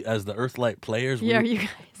felt, but we as the Earthlight players, Yeah, we, you guys.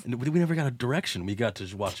 we never got a direction. We got to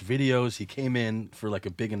just watch videos. He came in for like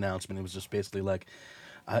a big announcement. It was just basically like,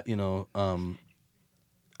 I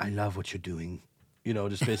love what you're doing.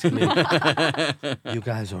 Just basically, you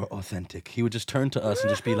guys are authentic. He would just turn to us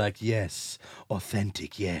and just be like, yes,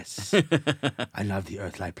 authentic, yes. I love the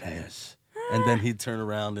Earthlight players. And then he'd turn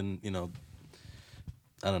around and,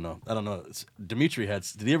 I don't know. Dimitri did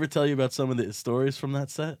he ever tell you about some of the stories from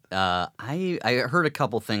that set? I heard a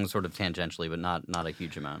couple things sort of tangentially, but not a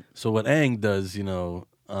huge amount. So what Aang does,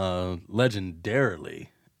 legendarily,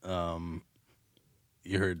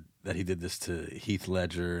 you heard that he did this to Heath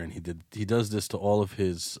Ledger, and he does this to all of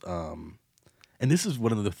his, and this is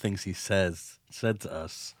one of the things he said to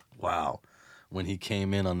us. Wow. When he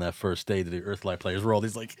came in on that first day to the Earthlight players, we're all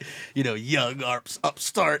these like, young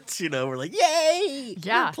upstarts, we're like, yay!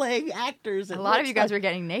 Yeah. We're playing actors. A lot of you guys were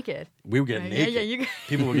getting naked. We were getting naked. Yeah, you guys.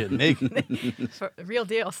 People were getting naked. For real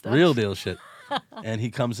deal stuff. Real deal shit. And he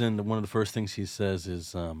comes in, one of the first things he says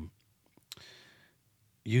is,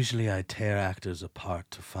 usually I tear actors apart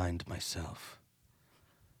to find myself.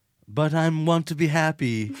 But I want to be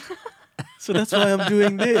happy. So that's why I'm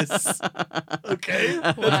doing this. Okay?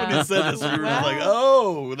 That's when he said this. We were like,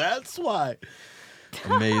 oh, that's why.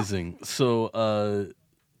 Amazing. So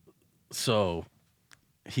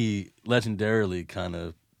he legendarily kind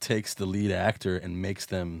of takes the lead actor and makes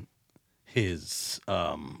them his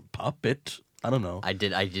puppet. I don't know. I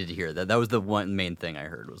did hear that. That was the one main thing I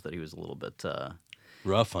heard, was that he was a little bit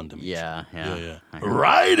Rough on Dimitri. yeah. Yeah.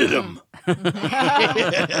 Right at him.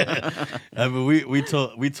 I mean, we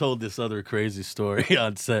told this other crazy story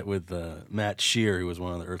on set with Matt Shear, who was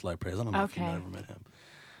one of the Earthlight players. I don't know if you Okay. ever met him,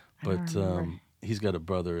 but he's got a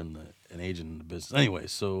brother and an agent in the business. Anyway,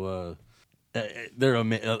 so there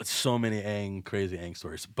are so many crazy Aang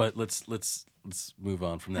stories. But let's move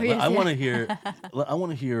on from that. Oh, yes, I yeah. want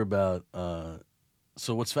to hear about.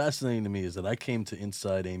 So what's fascinating to me is that I came to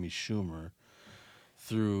Inside Amy Schumer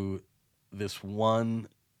through this one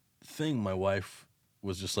thing. My wife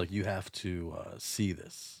was just like, you have to see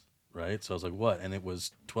this, right? So I was like, what? And it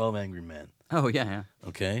was 12 Angry Men, Oh yeah.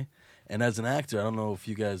 okay? And as an actor, I don't know if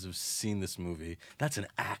you guys have seen this movie. That's an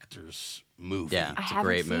actor's movie. Yeah. I It's a haven't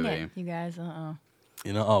great seen movie. it, you guys. Oh,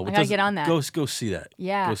 I gotta get on that. Go see that.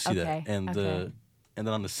 Yeah, Go see okay, that. And okay. and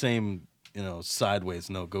then on the same, sideways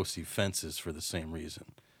note, go see Fences for the same reason.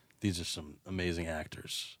 These are some amazing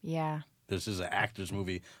actors. Yeah. This is an actor's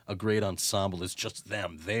movie, a great ensemble. It's just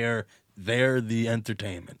them. They're the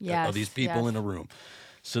entertainment of these Yes, people yes. in a room.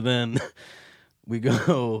 So then we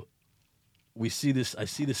see this. I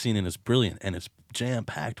see the scene and it's brilliant, and it's jam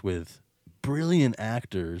packed with brilliant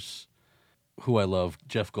actors who I love.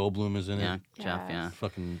 Jeff Goldblum is in Yeah, it. Jeff. Yeah.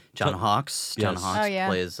 Fucking John Hawkes. John Yes. Hawkes Oh, yeah.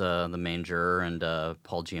 plays the main juror, and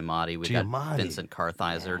Paul Giamatti. We got Giamatti. Vincent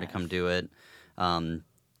Kartheiser to come do it.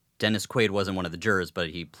 Dennis Quaid wasn't one of the jurors,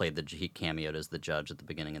 but he cameoed as the judge at the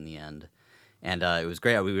beginning and the end, and it was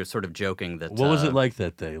great. We were sort of joking that. What was it like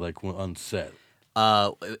that day, like on set?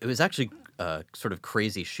 It was actually a sort of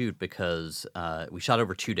crazy shoot because we shot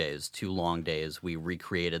over 2 days, 2 long days. We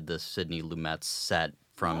recreated the Sidney Lumet's set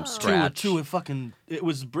from scratch. It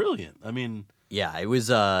was brilliant. I mean, Yeah, it was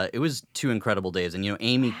 2 incredible days, and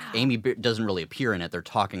Amy doesn't really appear in it. They're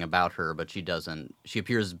talking about her, but she doesn't. She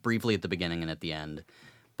appears briefly at the beginning and at the end,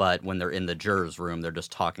 but when they're in the jurors' room, they're just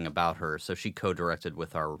talking about her. So she co-directed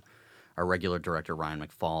with our regular director Ryan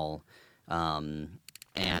McFall, and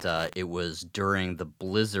it was during the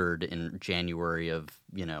blizzard in January of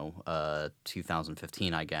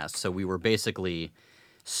 2015, I guess. So we were basically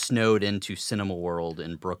snowed into Cinema World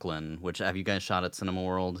in Brooklyn. Which, have you guys shot at Cinema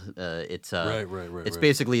World? It's right. It's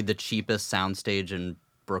basically the cheapest soundstage in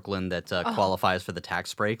Brooklyn that qualifies for the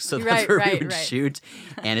tax breaks. So that's Right, where right, we would right. shoot.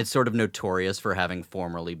 And it's sort of notorious for having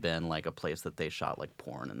formerly been like a place that they shot like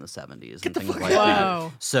porn in the 70s and things like that.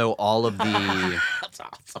 Whoa. So all of the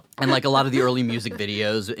and like a lot of the early music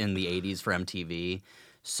videos in the 80s for MTV.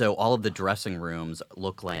 So all of the dressing rooms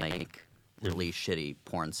look like really shitty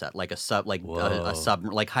porn set, like a sub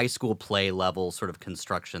like high school play level sort of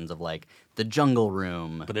constructions of like the jungle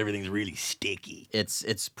room. But everything's really sticky.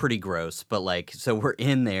 It's pretty gross, but like so we're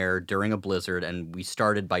in there during a blizzard, and we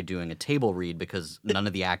started by doing a table read because none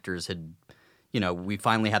of the actors had, we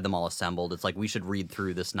finally had them all assembled. It's like we should read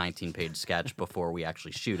through this 19-page sketch before we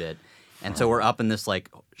actually shoot it. And so we're up in this like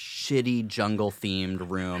shitty jungle themed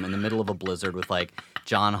room in the middle of a blizzard with like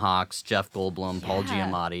John Hawkes, Jeff Goldblum, Paul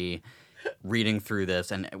Giamatti reading through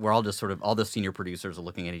this, and we're all just sort of all the senior producers are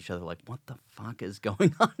looking at each other like, what the fuck is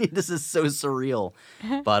going on? This is so surreal.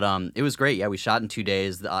 But it was great. Yeah, we shot in 2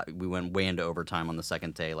 days. We went way into overtime on the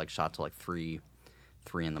second day, like shot till like 3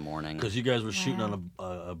 in the morning. Because you guys were shooting on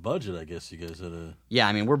a budget, I guess you guys had a... Yeah,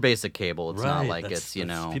 I mean, we're basic cable. It's not Right, like that's-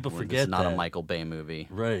 it's, people it's forget not a that. Michael Bay movie.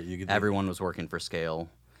 Right. Everyone was working for scale.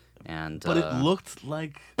 And But it looked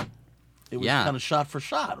like it was Yeah. kind of shot for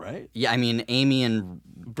shot, right? yeah, I mean, Amy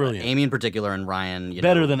Brilliant. in particular and Ryan,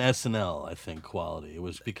 Better than SNL, I think, quality. It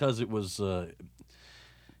was because it was...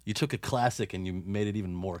 you took a classic and you made it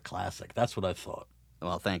even more classic. That's what I thought.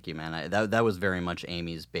 Well, thank you, man. That was very much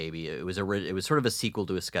Amy's baby. It was sort of a sequel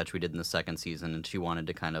to a sketch we did in the second season, and she wanted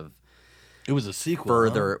to kind of It was a sequel.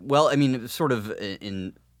 further. Well, I mean, sort of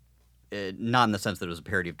in not in the sense that it was a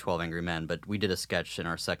parody of 12 Angry Men, but we did a sketch in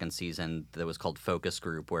our second season that was called Focus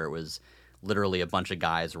Group, where it was literally a bunch of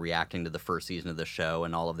guys reacting to the first season of the show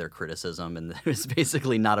and all of their criticism, and it was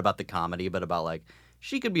basically not about the comedy, but about like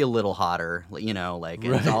she could be a little hotter, like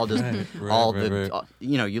it's all just right.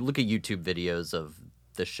 You look at YouTube videos of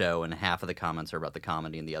the show and half of the comments are about the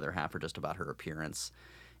comedy and the other half are just about her appearance,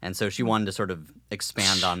 and so she wanted to sort of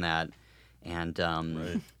expand on that. And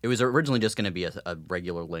it was originally just going to be a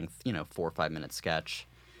regular length, 4 or 5 minute sketch.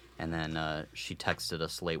 And then she texted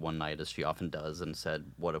us late one night, as she often does, and said,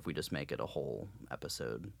 what if we just make it a whole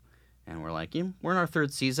episode? And we're like, we're in our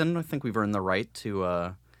third season. I think we've earned the right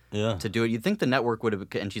to do it. You'd think the network would have,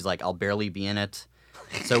 and she's like, I'll barely be in it.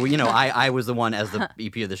 So, I was the one, as the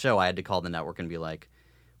EP of the show, I had to call the network and be like,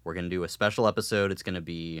 we're going to do a special episode. It's going to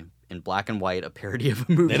be in black and white, a parody of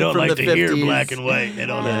a movie They don't from like the to 50s. hear black and white. They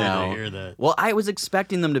don't like know. to hear that. Well, I was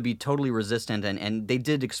expecting them to be totally resistant, and they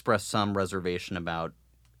did express some reservation about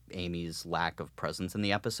Amy's lack of presence in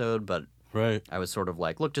the episode, but Right. I was sort of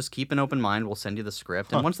like, look, just keep an open mind. We'll send you the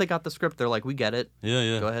script. And once they got the script, they're like, we get it.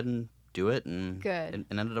 Yeah. Go ahead and do it. And Good.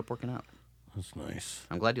 It ended up working out. That's nice.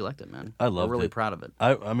 I'm glad you liked it, man. I loved We're really it. proud of it.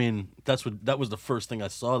 I mean, that was the first thing I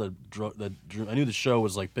saw that drew. I knew the show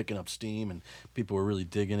was like picking up steam and people were really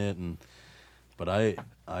digging it, but I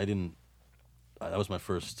didn't. That was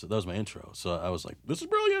my intro. So I was like, this is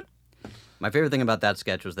brilliant. My favorite thing about that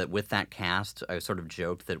sketch was that with that cast, I sort of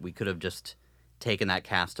joked that we could have just taken that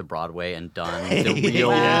cast to Broadway and done the real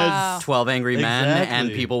Wow. 12 Angry Men, Exactly. and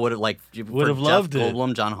people would have Would have loved Jeff it.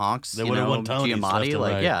 Goldblum, John Hawkes, They would have won Tonys left Giamatti, and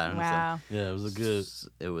like right. yeah. Wow. Yeah, it was a good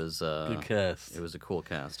It was good cast. It was a cool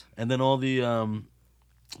cast. And then all the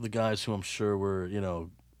guys who I'm sure were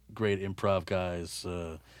great improv guys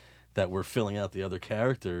that were filling out the other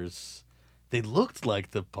characters. They looked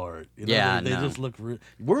like the part. Yeah, they no. just looked.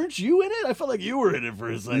 Weren't you in it? I felt like you were in it for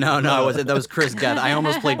a second. No, I wasn't. That was Chris Geth. I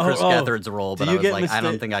almost played Chris Oh, oh. Gethard's role, Do but you I was get like, I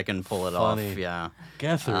don't mistake- think I can pull it Funny. off. Yeah.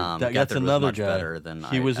 Gethard. That's Gethard was another much guy. better than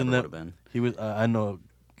he I was ever in that. would have been. He was. I know.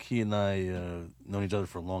 He and I known each other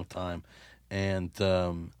for a long time, and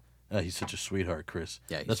he's such a sweetheart, Chris.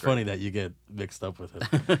 Yeah, he's that's great. funny that you get mixed up with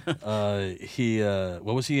him. He.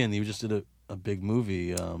 What was he in? He just did a big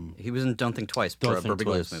movie. He was in Don't Think Twice, Don't Think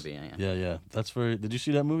Berbiglio's Twice. movie. Yeah. Yeah. That's very. Did you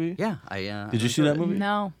see that movie? Yeah, I. Did you see that movie?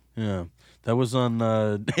 No. Yeah, that was on.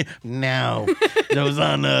 Now, that was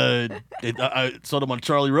on. I saw them on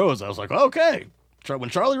Charlie Rose. I was like, okay. When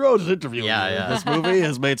Charlie Rose is interviewing Yeah, you, yeah. this movie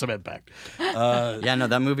has made some impact. Yeah, no,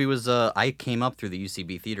 that movie was. I came up through the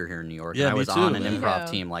UCB theater here in New York. Yeah, and I me was too, on an man. improv Yeah.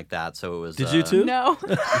 team like that, so it was. Did you too? No.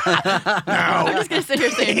 I'm just gonna sit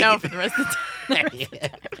here saying no for the rest of the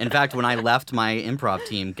time. In fact, when I left my improv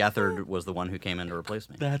team, Gethard was the one who came in to replace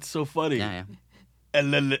me. That's so funny. Yeah.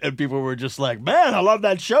 And then people were just like, "Man, I love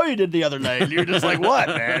that show you did the other night." And you're just like, "What,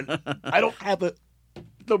 man? I don't have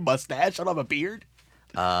the mustache. I don't have a beard."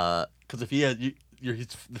 Because if he had you're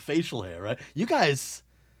the facial hair, right? You guys,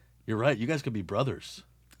 you're right. You guys could be brothers.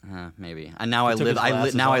 Maybe. And now I took live. his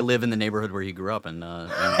glasses Now I off. live in the neighborhood where he grew up in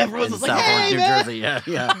Everyone's just like, South "Hey, Orange, New man." Jersey.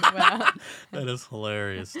 Yeah. Wow. That is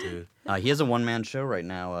hilarious, dude. He has a one-man show right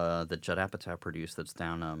now that Judd Apatow produced. That's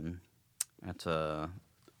down at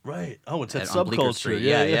Right. Oh, it's that on Bleecker subculture. Street.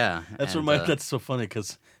 Yeah, Yeah. That's And, that's so funny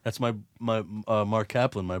because that's my Mark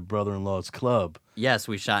Kaplan, my brother-in-law's club. Yes,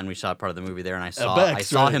 we shot part of the movie there, and I Beck's,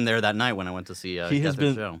 saw right. him there that night when I went to see He has Catherine's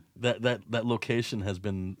been show. that location has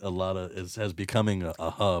been has becoming a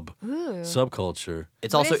hub subculture.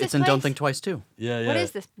 It's What also is this it's in Don't place? Think Twice too. Yeah, yeah. What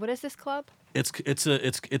is this? What is this club? It's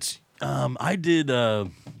I did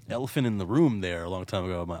Elephant in the Room there a long time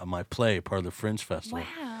ago. My play, part of the Fringe Festival.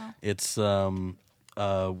 Wow. It's it's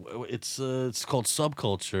called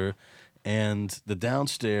Subculture, and the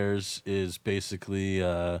downstairs is basically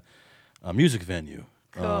a music venue.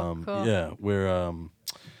 Cool. Yeah, where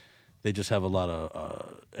they just have a lot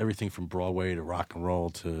of everything from Broadway to rock and roll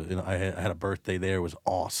to. I had a birthday there. It was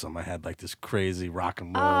awesome. I had like this crazy rock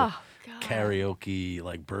and roll Oh, God. karaoke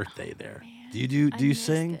like birthday there. Man, Do you I do you missed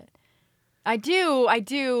sing? it. I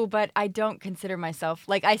do, but I don't consider myself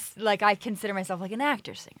I consider myself like an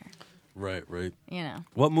actor singer. Right. You know,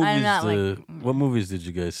 What movies? not like- What movies did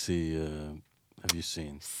you guys see? Have you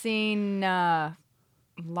seen? seen La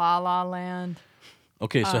La Land.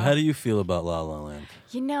 Okay, so how do you feel about La La Land?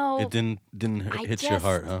 You know, It didn't I hit your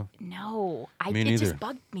heart, huh? No, Me it neither. just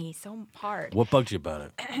bugged me so hard. What bugged you about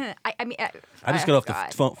it? I mean, I just got off God.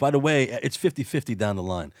 the phone. By the way, it's 50-50 down the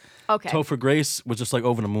line. Okay. Topher Grace was just like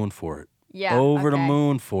over the moon for it. Yeah, Over the okay.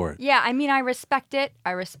 moon for it. Yeah, I mean, I respect it,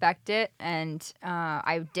 and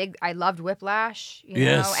I loved Whiplash, you know,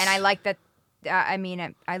 Yes. and I like that.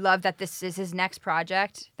 I love that this is his next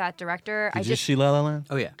project. That director, Did you see La La Land?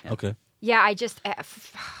 Oh yeah. Okay. yeah,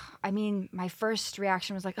 I mean, my first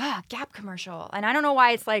reaction was like, Gap commercial, and I don't know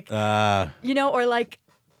why it's like, you know, or like,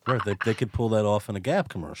 Right, they could pull that off in a Gap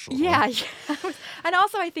commercial. yeah, huh? yeah. And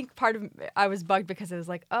also I think part of I was bugged because it was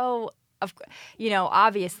like,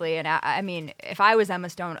 obviously, and I mean, if I was Emma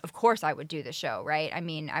Stone, of course I would do the show, right? I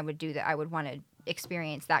mean, I would do that. I would want to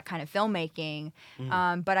experience that kind of filmmaking.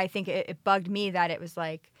 But I think it bugged me that it was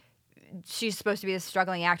like she's supposed to be this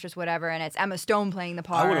struggling actress, whatever, and it's Emma Stone playing the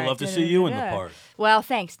part. I would have loved to see you in the part. Well,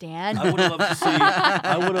 thanks, Dan. I would have loved to see.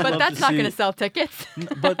 I would have But loved that's to not see. going to sell tickets,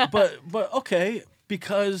 But okay,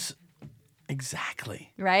 because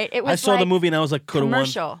exactly. right? It was I saw like, the movie and I was like, could have won.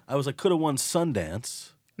 commercial. I was like, could have won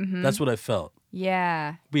Sundance. That's what I felt.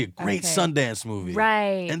 Yeah. Be a great Okay. Sundance movie,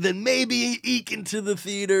 Right. And then maybe eke into the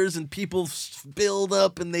theaters and people build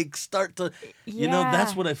up and they start to, you know,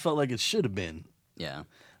 that's Yeah. what I felt like it should have been. Yeah.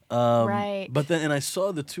 Right. But then, and I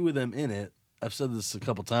saw the two of them in it. I've said this a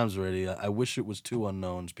couple times already. I wish it was two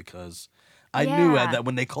unknowns because I knew Yeah. that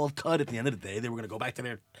when they called cut at the end of the day, they were going to go back to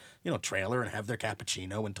their, trailer and have their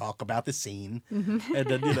cappuccino and talk about the scene. Mm-hmm. And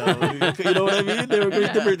then, you know what I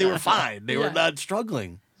mean? They were fine. They were Yeah. not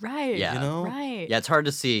struggling. Right. Yeah. You know? Right. Yeah, it's hard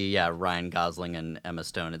to see. Yeah, Ryan Gosling and Emma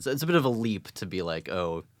Stone. It's a bit of a leap to be like,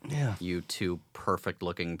 oh, Yeah. you two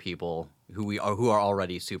perfect-looking people who are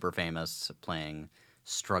already super famous playing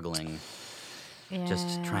struggling,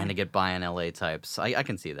 just trying to get by in LA types. I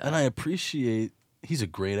can see that. And I appreciate he's a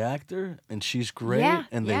great actor and she's great. Yeah,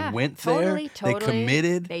 and they yeah, went totally, there. They totally.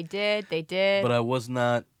 committed. They did. But I was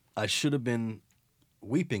not. I should have been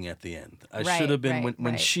weeping at the end. I Right, should have been right, when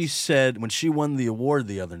right. when she won the award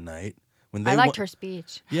the other night. When they I liked won- her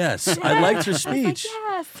speech. Yes, I liked her I was like, speech,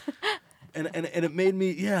 yes. and it made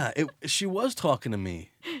me. Yeah, she was talking to me,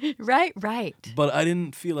 Right. but I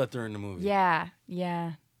didn't feel that during the movie. Yeah.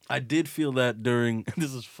 I did feel that during.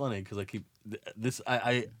 This is funny because I keep this.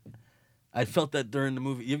 I felt that during the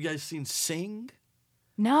movie. You guys seen Sing?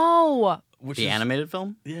 No, Which the is, animated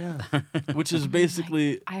film? Yeah, which is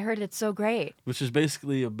basically I heard it's so great.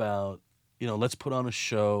 about, let's put on a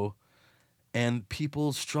show and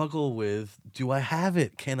people struggle with, do I have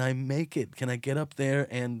it? Can I make it? Can I get up there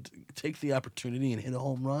and take the opportunity and hit a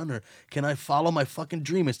home run? Or can I follow my fucking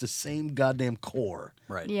dream? It's the same goddamn core.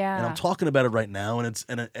 Right. Yeah. And I'm talking about it right now and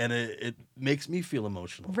it makes me feel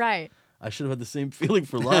emotional. Right. I should have had the same feeling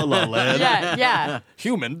for La La Land. Yeah.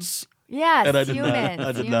 Humans. Yes. And I did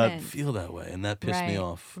humans. not feel that way. And that pissed me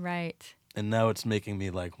off. Right. And now it's making me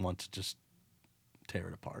want to just tear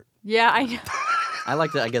it apart. Yeah, I know. I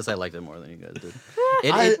liked it. I guess I liked it more than you guys did.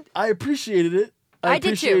 I appreciated it. I did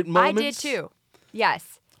appreciate too. Moments, I did too.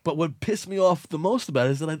 Yes. But what pissed me off the most about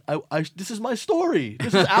it is that I this is my story.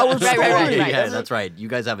 This is our story. right. Yeah, that's right. You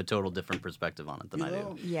guys have a total different perspective on it than I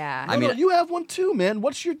do. Yeah. I mean, you have one too, man.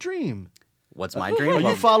 What's your dream? What's my Are dream?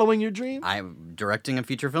 you following your dream? I'm directing a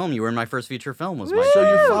feature film. You were in my first feature film. Was my So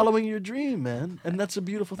dream. you're following your dream, man, and that's a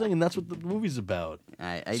beautiful thing, and that's what the movie's about.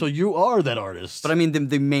 So you are that artist. But I mean,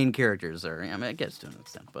 the main characters are. I mean, I guess to an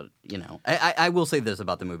extent, but you know, I will say this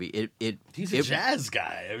about the movie. He's a jazz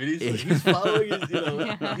guy. I mean, he's following his,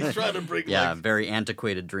 he's trying to bring. Yeah, very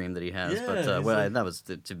antiquated dream that he has. Yeah, but he's well, like- that was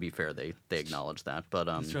to be fair, they acknowledged that. But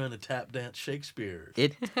He's trying to tap dance Shakespeare.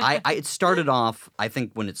 it started off. I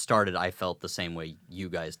think when it started, I felt the same way you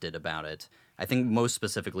guys did about it. I think most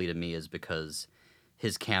specifically to me is because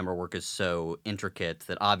his camera work is so intricate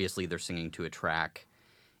that obviously they're singing to a track,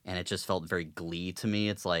 and it just felt very Glee to me.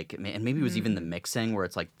 It's like, and maybe it was even the mixing where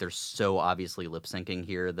it's like they're so obviously lip syncing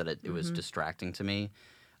here that it was distracting to me.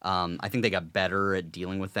 I think they got better at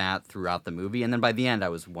dealing with that throughout the movie, and then by the end,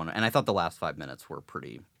 and I thought the last 5 minutes were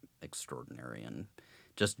pretty extraordinary, and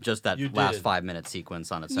just that You last did. 5 minute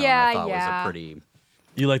sequence on its own, Yeah, I thought was yeah. a pretty.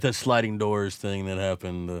 You like that sliding doors thing that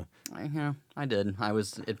happened? I did.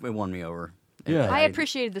 It won me over. Yeah. I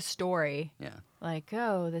appreciated the story. Yeah. Like,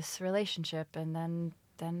 oh, this relationship, and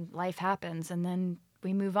then life happens, and then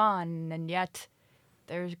we move on, and yet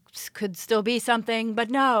there could still be something, but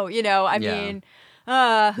no, I Yeah. mean, who Maybe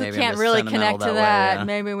I'm can't just really sentimental connect to that way, that? yeah.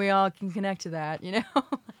 Maybe we all can connect to that,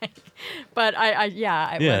 Like, but it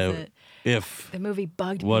Yeah. wasn't. If The movie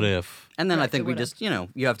bugged what me. if? And then I Right, think so we what just,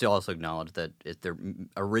 you have to also acknowledge that their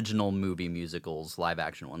original movie musicals, live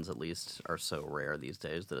action ones at least, are so rare these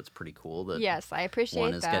days that it's pretty cool that Yes, I appreciate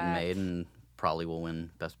one is that. getting made and probably will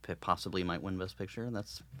win possibly might win Best Picture.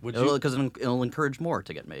 That's Would you- because it'll encourage more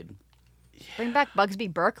to get made. Bring back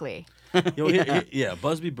Bugsby Berkeley. Yeah,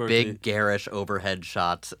 Busby Berkeley. Big garish overhead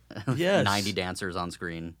shots, Yes. 90 dancers on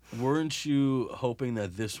screen. Weren't you hoping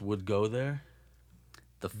that this would go there?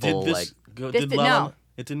 The Did full this go? This Did did- La La- no.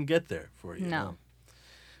 It didn't get there for you. No.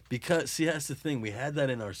 Because see, that's the thing. We had that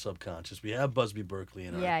in our subconscious. We have Busby Berkeley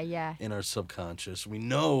in Yeah. in our subconscious. We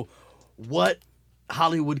know what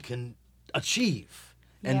Hollywood can achieve.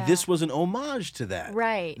 And Yeah. this was an homage to that.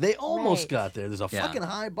 Right, They almost right. got there. There's a Yeah. fucking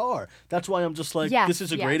high bar. That's why I'm just like, Yes, this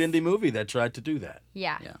is a great yes. indie movie that tried to do that.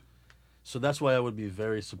 Yeah. Yeah. So that's why I would be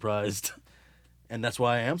very surprised. And that's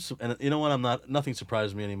why I am. And you know what? Nothing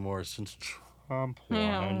surprised me anymore since Trump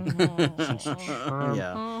won.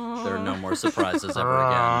 Yeah. There are no more surprises ever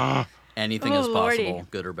again. Anything Oh, is possible, Lordy.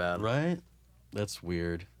 good or bad. Right? That's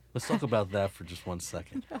weird. Let's talk about that for just 1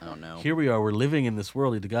 second. I don't know. Here we are. We're living in this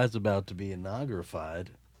world. The guy's about to be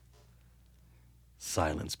inaugurated.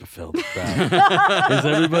 Silence befell the crowd. Is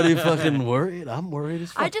everybody fucking worried? I'm worried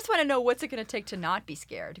as fuck. I just want to know what's it going to take to not be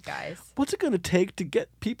scared, guys. What's it going to take to get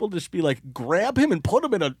people to just be like, grab him and put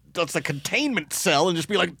him in a containment cell and just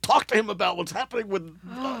be like, talk to him about what's happening with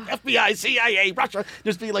FBI, CIA, Russia.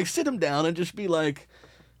 Just be like, sit him down and just be like,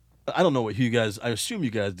 I don't know what you guys, I assume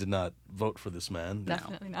you guys did not vote for this man.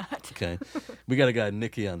 Definitely not. Okay. We got a guy,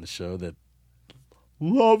 Nikki, on the show that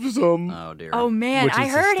loves him. Oh, dear. Oh man, Which I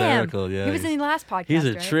is heard hysterical, him. yeah. He was in the last podcast. He's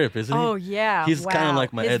a right? trip, isn't he? Oh yeah. He's kind of wow.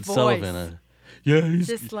 like my His Ed voice. Sullivan. Yeah, he's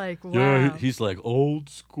Just like yeah, wow. he's like old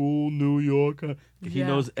school New Yorker. He Yeah.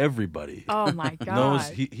 knows everybody. Oh my god. knows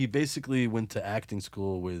he basically went to acting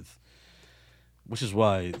school with, which is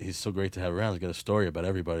why he's so great to have around. He's got a story about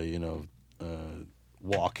everybody,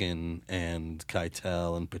 Walken and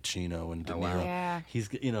Keitel and Pacino and De Oh, Niro. wow. Yeah. He's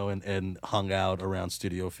and hung out around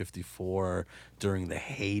Studio 54 during the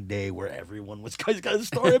heyday where everyone was. He's got a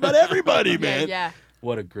story about everybody, man. Yeah.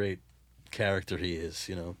 What a great character he is,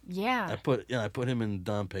 Yeah. I put him in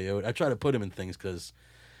Don Peyote. I try to put him in things because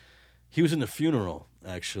he was in The Funeral,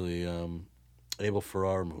 actually, Abel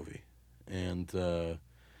Ferrara movie, and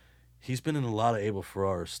he's been in a lot of Abel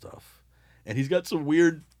Ferrara stuff, and he's got some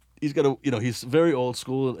weird. He's got he's very old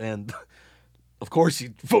school, and of course he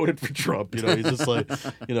voted for Trump. He's just like,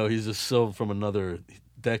 he's just so from another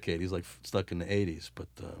decade. He's like stuck in the '80s, but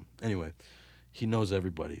anyway, he knows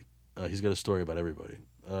everybody. He's got a story about everybody.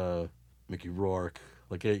 Mickey Rourke,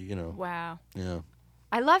 Wow. yeah.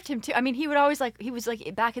 I loved him too. I mean, he would always he was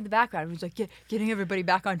like back in the background. He was like getting everybody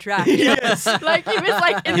back on track. Yes. Like he was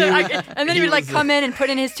like, and then he would like come in and put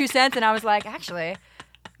in his 2 cents, and I was like, actually,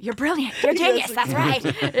 you're brilliant. You're a genius. That's right.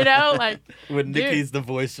 Like When dude. Nikki's the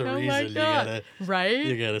voice of Oh reason, my you God.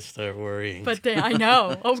 Right? gotta start worrying. But I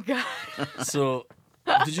know. Oh god. So,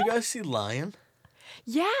 did you guys see Lion?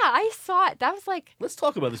 Yeah, I saw it. That was like Let's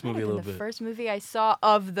talk about this might movie a have been little the bit. first movie I saw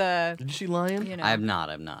of the. Did you see Lion? You know. I have not.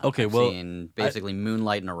 Okay, I've well, seen basically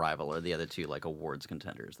Moonlight and Arrival are the other two like awards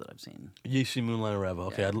contenders that I've seen. You see Moonlight and Arrival.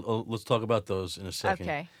 Okay, let's talk about those in a second.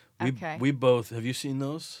 Okay. We, Okay. We both, have you seen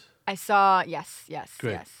those? I saw. Yes.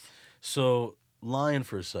 Great. Yes. So, Lion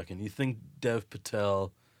for a second. You think Dev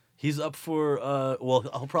Patel, He's up for well,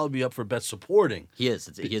 I'll probably be up for best supporting. He is.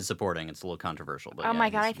 He is supporting. It's a little controversial, but Oh yeah, my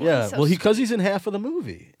God, I he's- think Yeah, he's so well, because he's in half of the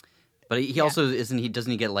movie. But he also isn't. He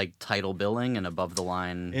doesn't he get like title billing and above the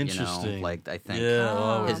line. Interesting. You know, like I think. Yeah,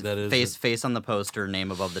 Oh. His that is face on the poster,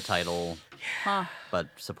 name above the title, Huh. but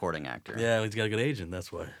supporting actor. Yeah, he's got a good agent.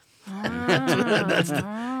 That's why. Ah. That's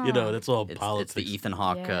the, you know, that's all It's politics. the Ethan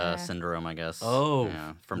Hawke Yeah. syndrome, I guess. Oh,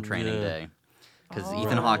 yeah, from Training yeah. Day, because Oh.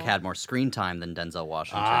 Ethan Hawke had more screen time than Denzel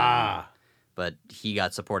Washington. Ah, But he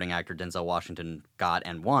got supporting actor. Denzel Washington got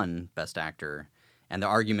and won Best Actor. And the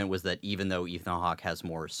argument was that even though Ethan Hawke has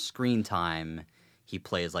more screen time, he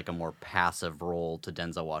plays like a more passive role to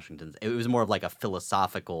Denzel Washington's. It was more of like a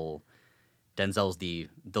philosophical. Denzel's the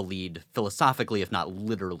lead philosophically, if not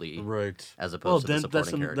literally, right. as Well, opposed to the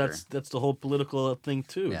supporting character. that's the whole political thing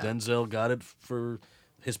too. Yeah. Denzel got it for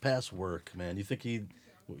his past work, man. You think he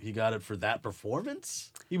got it for that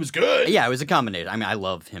performance? He was good. Yeah, it was a combination. I mean, I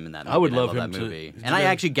love him in that movie. I would and love that him to- movie. to And I get-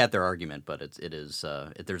 actually get their argument, but there's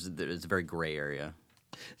a very gray area.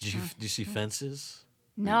 Did you see Fences?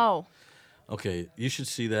 No. Okay, you should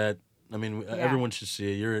see that. I mean, Yeah. everyone should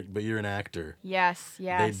see it. You're an actor. Yes.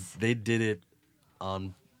 Yes. They did it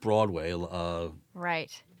on Broadway.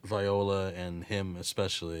 Right. Viola and him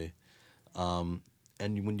especially. And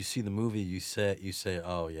when you see the movie, you say,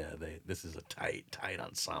 oh yeah, this is a tight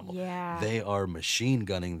ensemble. Yeah. They are machine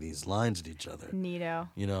gunning these lines at each other. Neato.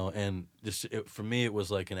 You know, and just for me, it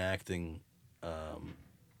was like an acting,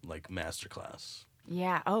 like masterclass.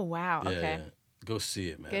 Yeah. Oh wow. Yeah, Okay. yeah. Go see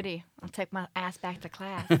it, man. Goody. I'll take my ass back to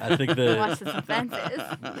class. I think Watch that some fences.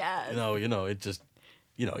 Yes. it just,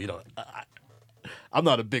 you know, I'm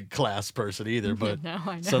not a big class person either, but No,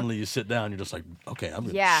 I know. suddenly you sit down, you're just like, okay, I'm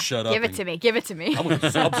gonna Yeah. shut up. Give it and to me. Give it to me. I'm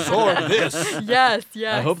gonna absorb this. yes.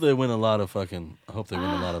 Yes. I hope they win a lot of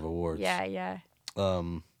awards. Yeah. Yeah.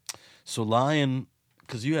 So Lion,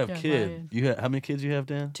 because you have Yeah, kid, Lion. how many kids you have,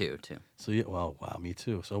 Dan? Two. So wow, me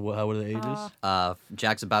too. So how are the ages?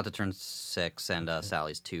 Jack's about to turn 6, and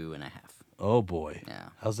Sally's 2.5. Oh boy. Yeah.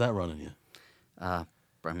 How's that running you?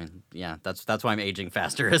 I mean, yeah, that's why I'm aging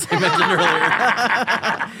faster, as I mentioned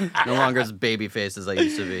earlier. No longer as baby face as I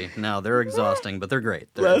used to be. No, they're exhausting, but they're great.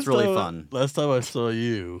 It's really fun. Last time I saw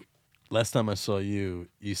you,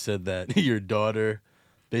 you said that your daughter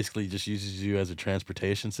basically just uses you as a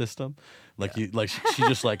transportation system. Like she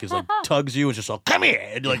just like is like tugs you and just like, come here,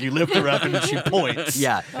 and like you lift her up and then she points.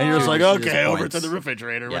 Yeah, And you're just like, She just okay, over points. to the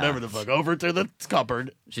refrigerator, Yeah. whatever the fuck, over to the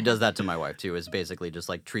cupboard. She does that to my wife too. Is basically just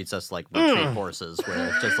like treats us like retreat horses, where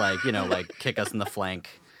it's just like like kick us in the flank,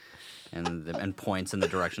 and points in the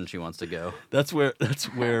direction she wants to go. That's where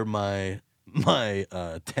my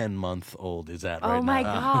 10-month-old is at right Oh my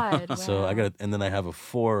now. God. So I wow. got, and then I have a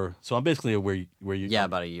 4. So I'm basically where you. Yeah,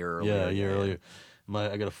 about a year earlier. Yeah, a year earlier.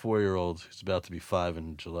 I got a 4-year-old who's about to be 5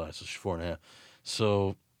 in July, so she's 4.5.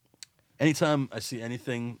 So anytime I see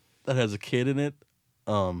anything that has a kid in it,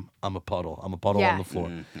 I'm a puddle. I'm a puddle Yeah. on the floor.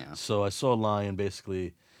 Yeah. So I saw Lion.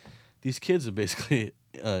 Basically, these kids are basically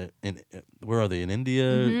where are they in India?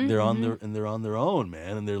 Mm-hmm, They're on their own,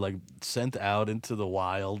 man, and they're like sent out into the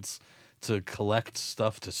wilds to collect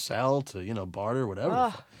stuff to sell, to barter, whatever.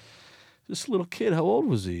 Ugh. This little kid, how old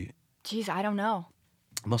was he? Jeez, I don't know.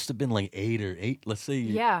 Must have been like 8. Let's say,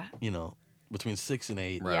 Yeah. between 6 and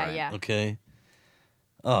 8. Right. Yeah. Yeah. Okay.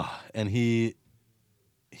 And he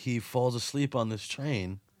falls asleep on this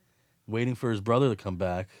train, waiting for his brother to come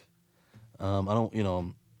back. I don't,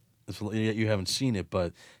 you haven't seen it,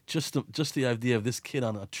 but just the idea of this kid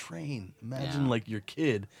on a train. Imagine Yeah. like your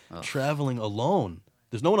kid traveling alone.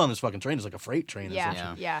 There's no one on this fucking train. It's like a freight train. Yeah.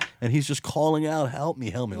 essentially. Yeah. And he's just calling out, "Help me,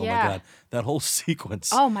 help me!" Oh my Yeah. God, that whole sequence.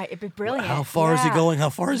 Oh my, it'd be brilliant. How far is he Yeah. going? How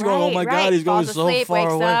far is he going? Oh my Right, God, he's going Falls so asleep, far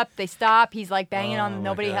wakes away. up, they stop. He's like banging Oh on. my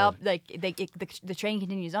Nobody God. helped. Like the train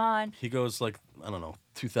continues on. He goes like, I don't know,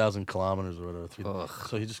 2,000 kilometers or whatever. Ugh.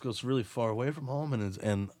 So he just goes really far away from home,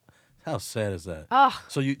 and how sad is that? Oh.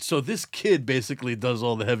 So this kid basically does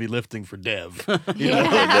all the heavy lifting for Dev. And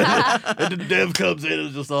then Dev comes in and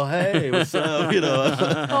is just all, hey, what's up?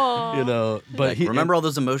 But he Remember all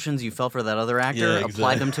those emotions you felt for that other actor? Yeah,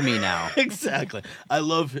 Apply exactly. them to me now. Exactly.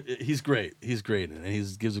 He's great. He's great, and he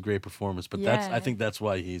gives a great performance. But I think that's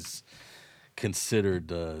why he's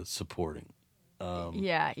considered supporting.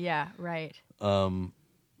 Yeah. Yeah. Right.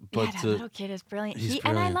 But that little kid is brilliant. he's And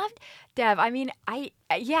I brilliant. loved Dev. I mean,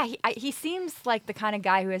 he seems like the kind of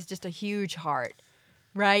guy who has just a huge heart,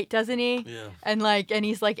 right? Doesn't he? Yeah. And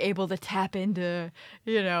he's like able to tap into,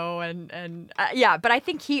 But I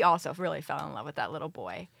think he also really fell in love with that little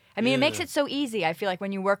boy. I mean, it makes Yeah. it so easy. I feel like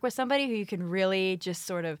when you work with somebody who you can really just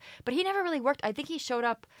sort of. But he never really worked. I think he showed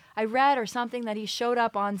up. I read or something that he showed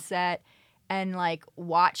up on set. and like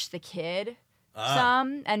watch the kid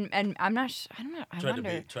some, and I'm not. I don't know. I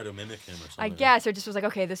wonder. Try to mimic him or something. I guess it just was like,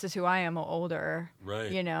 okay, this is who I am, older.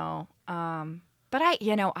 Right. You know. But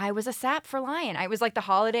I was a sap for Lion. I was like the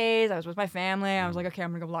holidays. I was with my family. I was like, okay,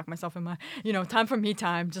 I'm gonna go lock myself in my, time for me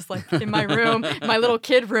time, just like in my room, my little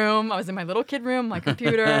kid room. I was in my little kid room, my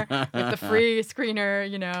computer with the free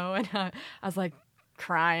screener, and I was like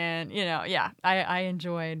crying. Yeah. I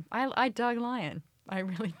enjoyed. I dug Lion. I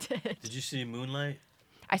really did. Did you see Moonlight?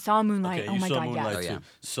 I saw Moonlight. Okay, Oh you my saw god, Moonlight yeah. too.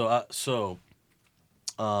 So,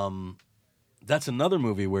 that's another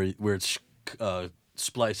movie where it's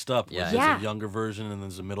spliced up. Yeah. There's Yeah. a younger version and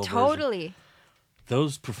there's a middle version. Totally.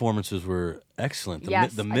 Those performances were excellent.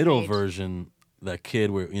 Yes, The middle agreed. version, that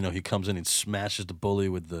kid where he comes in and smashes the bully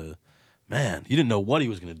with the man. You didn't know what he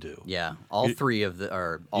was gonna do. Yeah, all three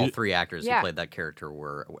actors Yeah. who played that character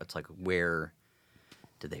were. It's like, where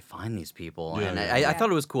did they find these people? Yeah, and yeah. I thought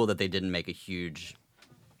it was cool that they didn't make a huge,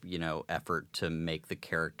 effort to make the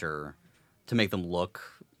character, to make them look.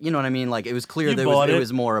 You know what I mean? Like, it was clear You that bought it it.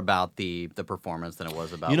 was more about the performance than it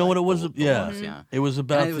was about. You know like, what it was? the Yeah. looks, yeah. It was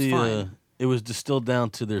about it was the. fine. It was distilled down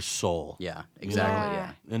to their soul. Yeah, exactly.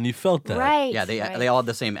 Yeah. Yeah, And you felt that. Right. yeah. They right. they all had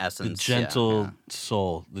the same The essence. gentle Yeah,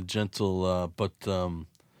 soul, the gentle, but Yeah.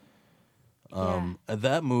 at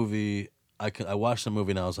that movie, I watched the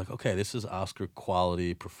movie and I was like, okay, this is Oscar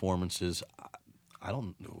quality performances. I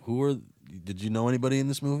don't know did you know anybody in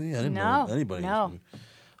this movie? I didn't know No, anybody. no. In this movie.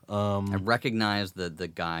 I recognize the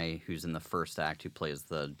guy who's in the first act who plays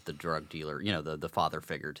the drug dealer. The father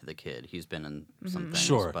figure to the kid. He's been in some things.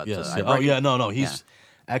 Sure. But, Yes. I Oh yeah. recog- No. He's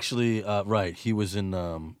Yeah. actually right. He was in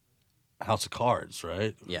House of Cards,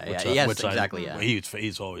 right? Yeah, Which yeah, yes, exactly, yeah.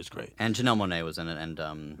 He's always great. And Janelle Monáe was in it,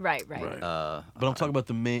 and Right. Right. uh, But I'm talking about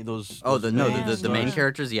the main those. oh, those the main main stars.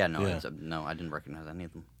 characters. Yeah, no, Yeah. no, I didn't recognize any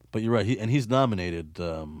of them. But you're right. He's nominated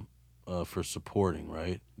for supporting,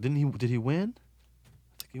 right? Didn't he? Did he win?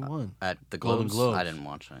 I think he won. At the Golden Globes, Globes. I didn't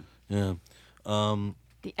watch it. Yeah.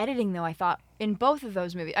 The editing, though, I thought in both of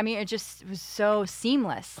those movies, I mean, it just was so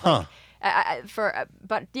seamless. Huh.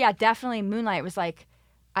 But yeah, definitely Moonlight was like,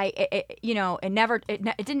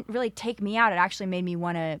 it didn't really take me out. It actually made me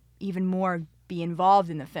want to even more be involved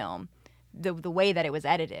in the film, the way that it was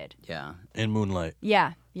edited. Yeah, In Moonlight.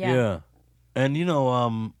 Yeah. And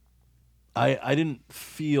I didn't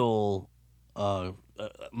feel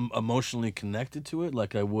emotionally connected to it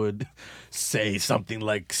like I would say something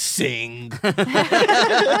like Sing. But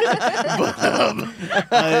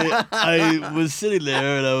I was sitting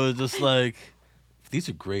there and I was just like, these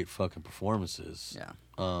are great fucking performances. yeah.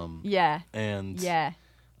 Yeah. And Yeah.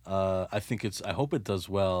 I hope it does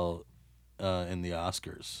well in the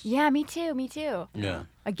Oscars. Yeah, me too. Yeah.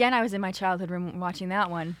 Again, I was in my childhood room watching that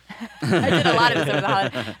one. I did a lot of this over the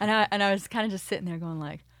holiday, and I was kind of just sitting there going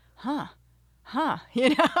like, huh,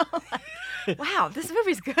 like, wow, this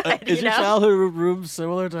movie's good. Is your childhood room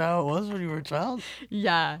similar to how it was when you were a child?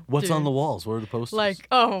 Yeah. What's on dude. the walls? What are the posters? Like,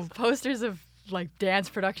 posters of like dance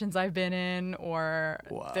productions I've been in, or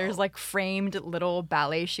there's like framed little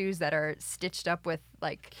ballet shoes that are stitched up with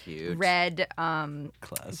like Cute. red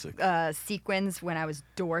classic. sequins when I was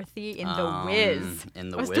Dorothy in The Wiz. in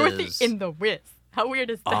The I was Wiz. Dorothy in The Wiz. How weird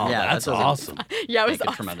is that? Oh, Yeah, that's that doesn't awesome. Yeah, it was Make a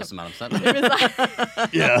awesome. tremendous amount of sense. It was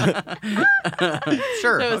like, Yeah.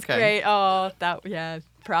 Sure. it was okay. great. Oh,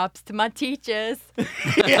 props to my teachers.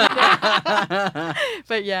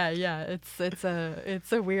 But yeah,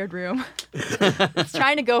 it's a weird room. It's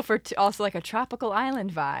trying to go for also like a tropical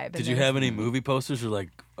island vibe. Did you have any movie posters or like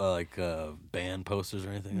band posters or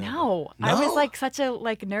anything? No, like that? I was like such a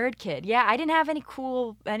nerd kid. Yeah, I didn't have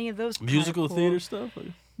any of those kinda musical cool- theater stuff.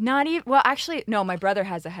 Not even. Well, actually, no. My brother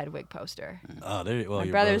has a Hedwig poster. Oh, there. Well, My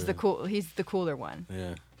your brother's brother. He's the cooler one.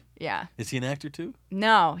 Yeah. Yeah. Is he an actor too?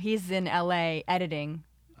 No, he's in L.A. editing.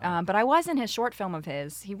 But I was in his short film of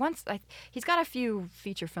his. He's got a few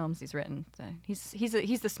feature films he's written. So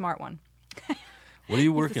he's the smart one. What are you He's the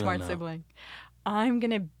working smart on now? sibling. I'm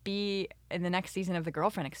gonna be in the next season of The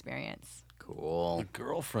Girlfriend Experience. Cool.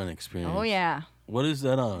 Girlfriend Experience. Oh yeah, What is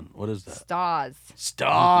that on? What is that? Stars.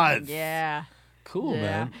 Stars. Yeah. Cool, yeah.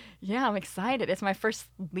 man. Yeah, I'm excited. It's my first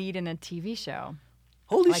lead in a TV show.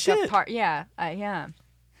 Holy Like shit! a part. Yeah. Yeah.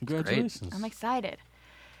 Congratulations. I'm excited.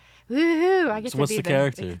 Woohoo! I get So to what's be the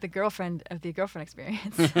character? the girlfriend of The Girlfriend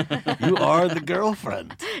Experience. You are the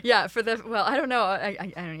girlfriend. Yeah. I don't know.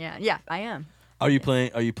 I don't. Yeah. I am. Are you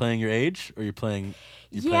playing your age, or are you playing?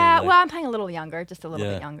 Yeah. Well, I'm playing a little younger, just a little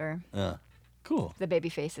Yeah. bit younger. Cool. The baby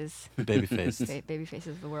faces. Baby face. Baby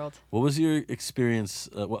faces of the world. What was your experience?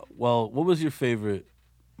 What was your favorite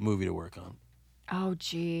movie to work on? Oh,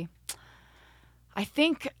 gee. I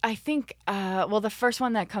think. Well, the first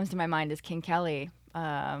one that comes to my mind is King Kelly,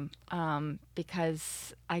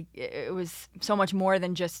 because it was so much more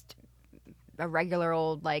than just a regular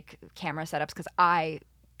old like camera setups. Because I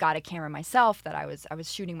got a camera myself that I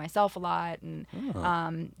was shooting myself a lot, and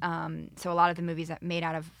so a lot of the movies that made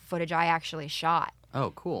out of footage I actually shot,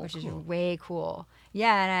 Oh, cool. which is way cool.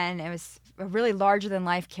 Yeah, and it was a really larger than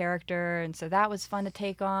life character, and so that was fun to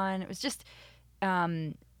take on. It was just,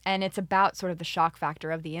 and it's about sort of the shock factor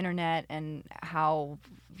of the internet and how,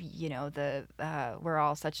 you know, we're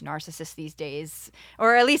all such narcissists these days,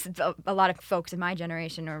 or at least a lot of folks in my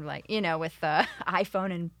generation are like, you know, with the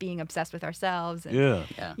iPhone and being obsessed with ourselves. And, Yeah.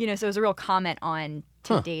 Yeah. you know, so it was a real comment on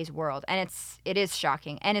today's world, and it is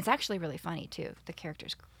shocking, and it's actually really funny too. The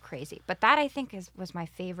character's crazy, but that I think was my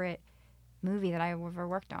favorite movie that I ever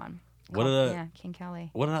worked on. What did I- Yeah, King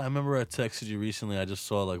Kelly. I remember I texted you recently. I just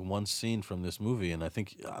saw like one scene from this movie, and I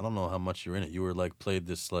don't know how much you're in it. You were like played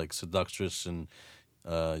this like seductress, and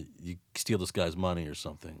you steal this guy's money or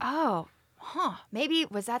something. Oh, maybe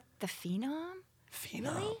was that The Phenom?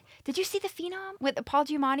 Phenom. Really? Did you see The Phenom with Paul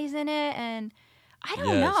Giamatti's in it? And I don't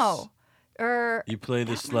Yes. know. Or You play that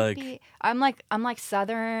this might like be- I'm like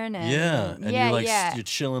Southern and yeah, and yeah, you're like yeah. you're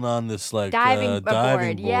chilling on this like diving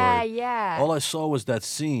diving board. board. Yeah, yeah. All I saw was that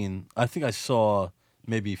scene. I think I saw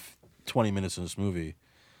maybe 20 minutes in this movie,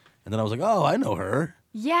 and then I was like, oh, I know her.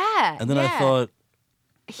 yeah. And then yeah. I thought,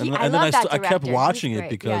 He, and I then love that I kept director. He's watching it great.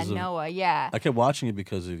 because yeah, of Noah. Yeah. I kept watching it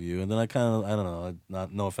because of you, and then I kind of I don't know,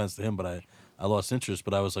 no offense to him, but I lost interest.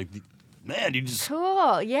 But I was like, man, you just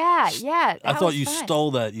Cool. Yeah, yeah. I that thought was you fun.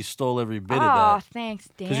 stole that. You stole every bit Oh, of that thanks,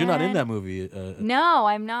 Dan. because you're not in that movie. No,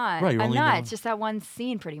 I'm not. Right, you're I'm only in not. the- It's just that one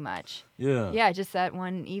scene, pretty much. Yeah, Yeah, just that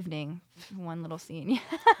one evening, one little scene,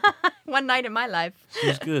 one night in my life.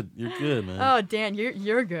 She's good. You're good, man. Oh, Dan,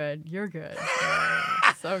 you're good. You're good.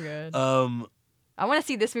 So good. I want to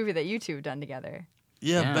see this movie that you two have done together.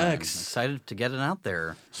 Yeah, I'm Bex. excited to get it out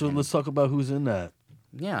there. So let's talk about who's in that.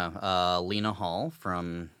 Yeah, Lena Hall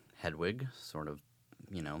from Hedwig, sort of,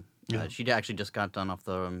 you know. Yeah. She actually just got done off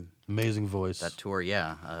the Amazing voice. that tour.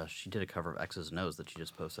 Yeah, she did a cover of X's Nose that she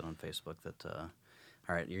just posted on Facebook. That.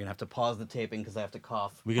 All right, you're gonna have to pause the taping because I have to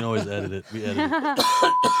cough. We can always edit it. We edit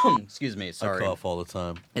it. Excuse me, I sorry. cough all the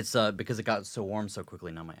time. It's because it got so warm so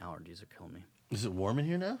quickly. Now my allergies are killing me. Is it warm in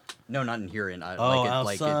here now? No, not in here. It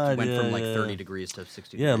outside, went from yeah, like yeah. 30 degrees to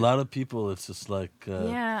 60 Yeah, a degrees. lot of people. It's just like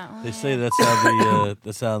Yeah, oh, they say yeah.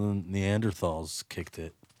 that's how the Neanderthals kicked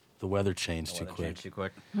it. The weather changed Oh, too that quick, changed too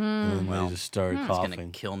quick. and then Well, they just started It's gonna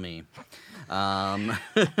coughing. kill me.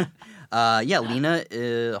 Yeah,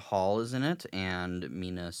 Lena Hall is in it, and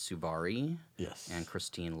Mina Subari, Yes, and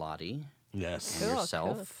Christine Lottie, yes. and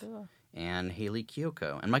yourself, and Haley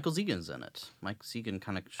Kiyoko, and Michael Zegan's in it. Mike Zegan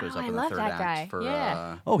kind of shows Oh, up I in the love third that act guy. for.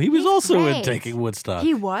 Yeah. Oh, he was He's also in great. Taking Woodstock.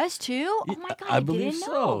 He was too. Oh my god, I believe didn't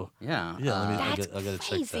so. know. Yeah. Yeah, I That's gotta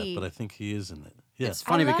check that, crazy. but I think he is in it. Yeah, It's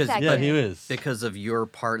funny love because that yeah, guy. he is. because of your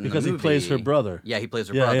part in Because the he movie. plays her brother. Yeah, he plays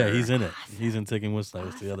her Yeah, brother. yeah, he's in it. He's in Taking Woodstock.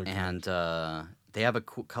 It's the other. And they have a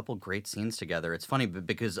couple great scenes together. It's funny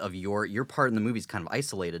because of your part in the movie is kind of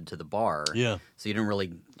isolated to the bar. Yeah. So you didn't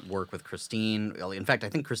really work with Christine. In fact, I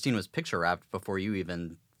think Christine was picture wrapped before you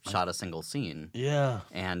even shot a single scene. Yeah,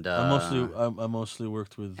 And I mostly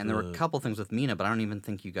worked with. and there were a couple things with Mina, but I don't even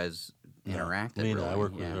think you guys No, interacted. Mina, I really.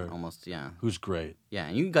 worked with Yeah, her. almost. Yeah, who's great. yeah,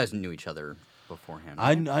 and you guys knew each other beforehand.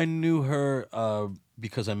 I right? knew her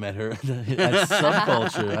because I met her at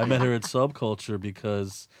Subculture. I met her at Subculture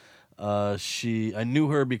because I knew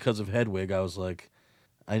her because of Hedwig. I was like,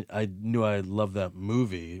 I knew I loved that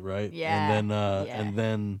movie, right? Yeah, And then yeah. and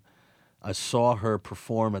then I saw her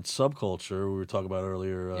perform at Subculture. We were talking about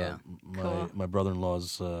earlier. Yeah. Cool. My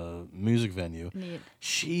brother-in-law's music venue. Neat.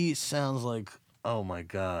 She sounds like, oh my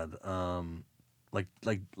god,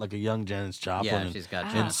 like a young Janis Joplin. Yeah, in- she's got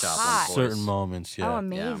Ah, Janis in hot. Joplin's voice. certain moments. Yeah. Oh,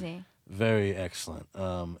 amazing. Very excellent.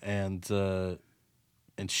 And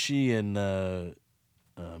she and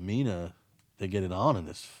Mina, they get it on in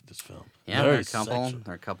this film. Yeah, very they're a couple. sexual.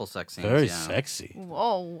 They're a couple sex scenes. Very yeah. sexy.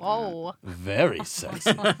 Whoa, whoa. Very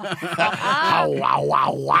sexy. wow,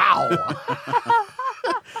 wow, wow.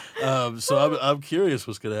 So I'm curious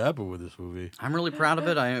what's gonna happen with this movie. I'm really proud of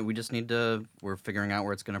it. We just need to. We're figuring out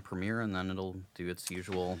where it's going to premiere, and then it'll do its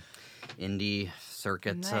usual indie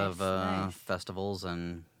circuit of Nice. festivals,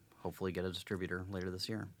 and hopefully get a distributor later this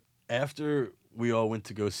year. After we all went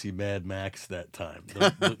to go see Mad Max that time,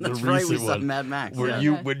 the That's right. We recent saw one, Mad Max. where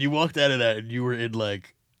yeah. when you walked out of that and you were in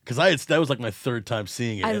like, because that was like my third time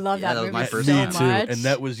seeing it. I love Yeah, that that was movie my so first Me time. too, much. and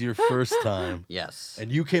that was your first time. Yes.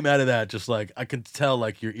 And you came out of that just like I could tell,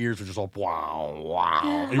 like your ears were just all wow, wow.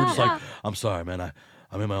 And you were just like, "I'm sorry, man.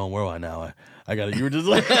 I'm in my own world now. I got it. You were just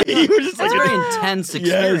like, you were just It's like, a very intense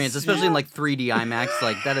experience, Yes, especially in like 3D IMAX.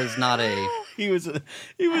 Like that is not a. he was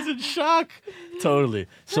in shock. Totally.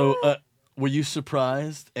 So, were you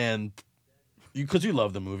surprised? And because you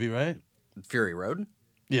love the movie, right? Fury Road?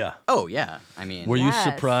 Yeah. Oh yeah. I mean, Were you Yes.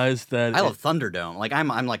 surprised that I love Thunderdome. Like I'm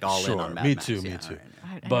like all in on Mad me Max. too, Yeah, me too. right.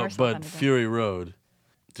 I never But saw Thunderdome. Fury Road,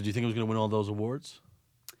 did you think it was going to win all those awards?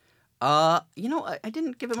 You know, I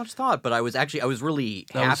didn't give it much thought, but I was really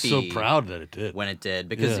happy. I was so proud that it did. when it did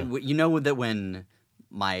because Yeah. you know that when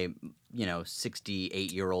my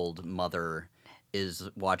 68-year-old mother is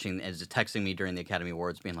texting me during the Academy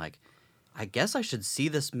Awards being like, I guess I should see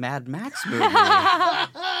this Mad Max movie.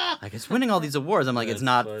 Like it's winning all these awards. I'm like, it's That's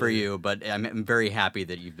not for funny. you, but I'm very happy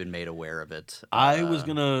that you've been made aware of it. I was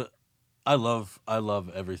gonna. I love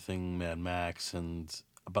everything Mad Max,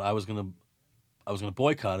 but I was gonna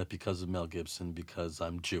boycott it because of Mel Gibson because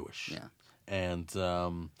I'm Jewish. Yeah. And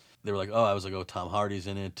they were like, oh, Tom Hardy's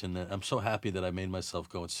in it, and I'm so happy that I made myself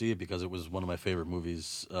go and see it because it was one of my favorite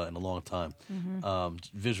movies in a long time.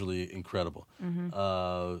 Visually incredible.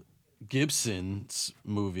 Gibson's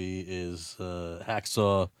movie is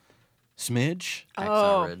Hacksaw Smidge. Hacksaw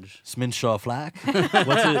Oh. Ridge. Sminshaw Flack.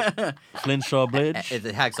 What's it? Flinshaw Bridge. It's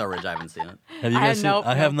Hacksaw Ridge. I haven't seen it. Have you guys seen nope, it?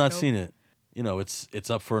 I have nope, not nope. seen it. You know, it's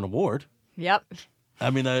up for an award. Yep. I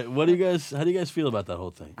mean, what do you guys? How do you guys feel about that whole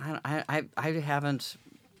thing? I haven't.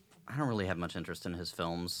 I don't really have much interest in his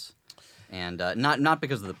films, and not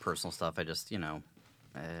because of the personal stuff. I just He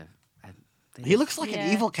looks like Yeah.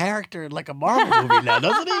 an evil character in like a Marvel movie now,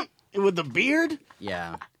 doesn't he? With the beard,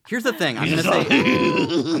 yeah. Here's the thing. I'm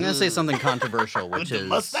gonna say something controversial, which the is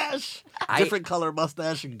mustache, I- different color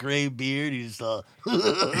mustache and gray beard. He's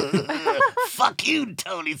fuck you,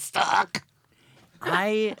 Tony Stark.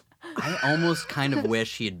 I almost kind of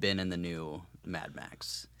wish he had been in the new Mad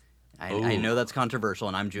Max. I Ooh. know that's controversial,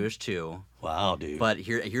 and I'm Jewish too. Wow, dude. But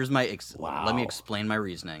here's my let me Wow. explain my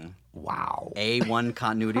reasoning. Wow. A, one,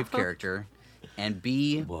 continuity of character, and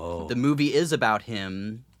B, Whoa. the movie is about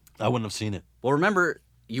him. I wouldn't have seen it. Well, remember,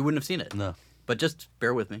 you wouldn't have seen it. No. But just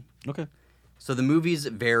bear with me. Okay. So the movie's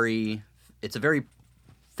it's a very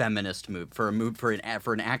feminist move for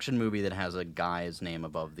an action movie that has a guy's name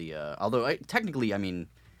above the although technically, I mean,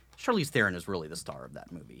 Charlize Theron is really the star of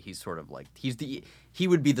that movie. He's sort of like he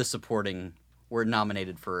would be the supporting. We're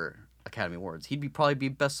nominated for Academy Awards. He'd probably be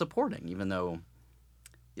best supporting, even though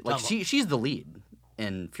like she's the lead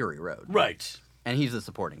in Fury Road. Right. And he's the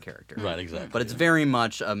supporting character. Right. Exactly. But it's very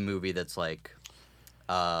much a movie that's like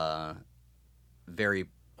very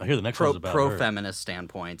I hear the next one's about her. pro-feminist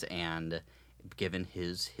standpoint, and given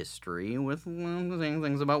his history with saying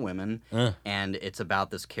things about women, and it's about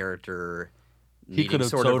this character He could needing have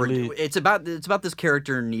sort totally- of it's about this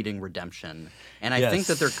character needing redemption, and I think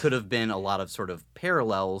that there Yes. could have been a lot of sort of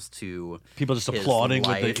parallels to People just his applauding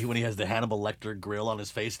life. when he has the Hannibal Lecter grill on his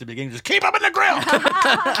face at the beginning. Just keep him in the grill.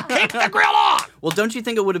 Keep the grill on. Well, don't you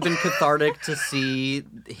think it would have been cathartic to see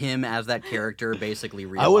him as that character basically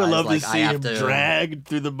realize I would have loved like, to I see have him to dragged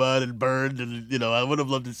through the mud and burned, and I would have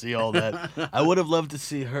loved to see all that. I would have loved to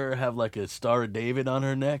see her have like a Star of David on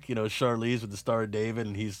her neck, Charlize with the Star of David,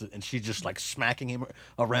 and she's just like smacking him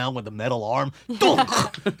around with a metal arm, dunk,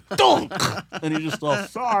 dunk, and he's just all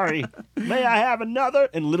sorry. May I have another?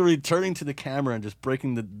 And literally turning to the camera and just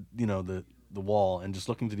breaking the wall and just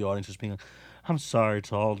looking to the audience, just being like, I'm sorry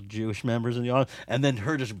to all Jewish members in the audience. And then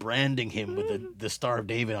her just branding him with the Star of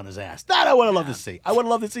David on his ass. That I would have loved to see. I would have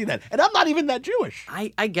loved to see that. And I'm not even that Jewish.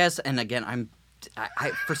 I guess, and again, I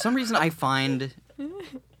for some reason I find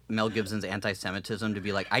Mel Gibson's anti-Semitism to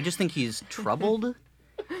be like, I just think he's troubled,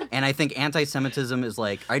 and I think anti-Semitism is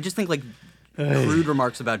like, I just think like crude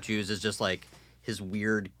remarks about Jews is just like his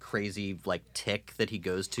weird, crazy like tick that he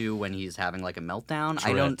goes to when he's having like a meltdown. Tourette's.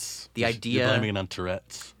 I don't. The You're idea. blaming it on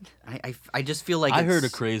Tourette's. I just feel like I heard a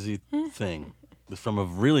it's- crazy thing from a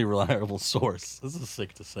really reliable source. This is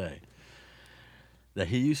sick to say. That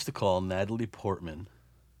he used to call Natalie Portman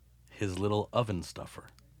his little oven stuffer.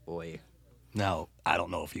 Boy. Now, I don't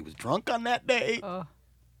know if he was drunk on that day, Oh.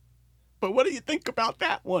 but what do you think about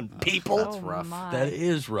that one, people? That's rough. My. That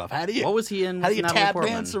is rough. How do you? What was he in? How do with you Natalie tap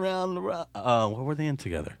Portman? dance around the? What were they in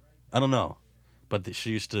together? I don't know, but they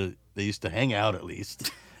used to hang out at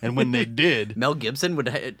least, and when they did, Mel Gibson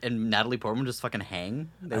and Natalie Portman would just fucking hang.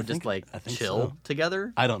 They would just I think chill so.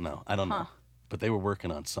 together. I don't know, but they were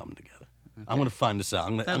working on something together. I'm gonna find this out.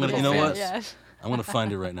 I'm gonna, Sounds you know like what? Yeah. I'm gonna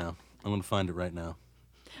find it right now. I'm gonna find it right now.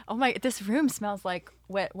 Oh my! This room smells like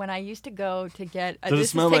when I used to go to get. Does it this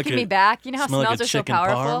smell is like taking a- me back. You know how smell like smells a are so chicken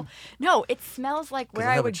powerful. parm? No, it smells like where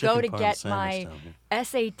I I have a would go to chicken parm get sandwich my down here.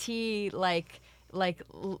 SAT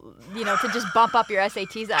to just bump up your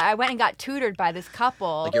SATs. I went and got tutored by this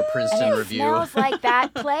couple. Like your Princeton and it review. smells like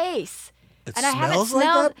that place. It And I haven't smells like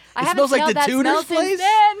smelled. that? I It haven't smells like smelled the that tutor's smell place? since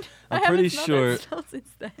then. I'm I haven't pretty smelled sure- that smell since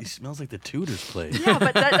then. He smells like the tutor's place. Yeah,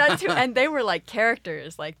 but that too. And they were like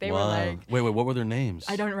characters. Like they were Wow. like. Wait, what were their names?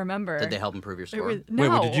 I don't remember. Did they help improve your It score? was, Wait,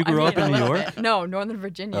 no, did you I grow up mean, in a New little York? bit. No, Northern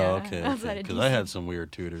Virginia. Oh, okay. Outside of Because I had DC. some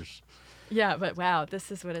weird tutors. Yeah, but wow, this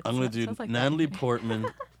is what it I'm gonna do smells like. Natalie Portman,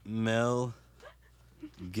 Mel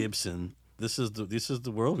Gibson. This is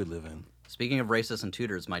the world we live in. Speaking of racist and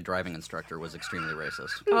tutors, my driving instructor was extremely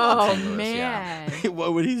racist. Oh St. Louis, yeah. man.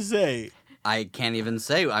 What would he say? I can't even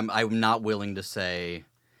say. I'm not willing to say.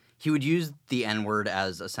 He would use the N word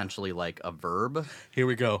as essentially like a verb. Here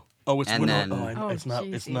we go. Oh, it's And Winona. then- Oh, it's not.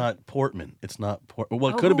 It's jeez. not Portman. It's not Portman.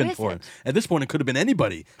 Well, it Oh, could have who been is Portman. it? At this point, it could have been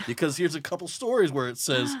anybody because here's a couple stories where it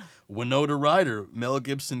says Winona Ryder. Mel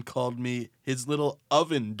Gibson called me his little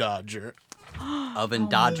oven dodger. Oven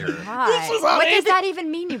Dodger. Hi. was on What does Amy. that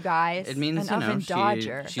even mean, you guys? It means an oven she,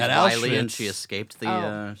 dodger. she's At wily and Auschwitz. she escaped the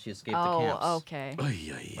Oh. the Oh, camps.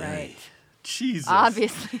 okay. Ay, ay, ay. Right. Jesus.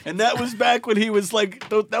 Obviously. And that was back when he was like.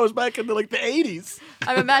 That was back in the 80s.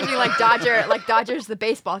 I'm imagining like Dodgers the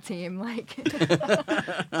baseball team. Like,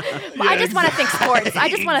 I just want to think sports. I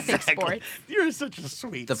just want to think sports. You're such a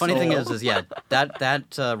sweet. The funny thing soul. is yeah,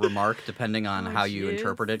 that remark, depending on Oh, how you jeez.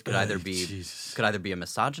 interpret it, could either be Jesus. a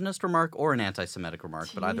misogynist remark or an anti-Semitic remark.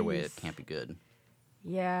 But either way, it Jeez. can't be good.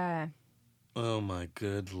 Yeah. Oh my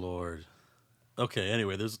good lord. Okay,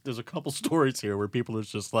 anyway, there's a couple stories here where people are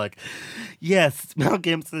just like, yes, Mel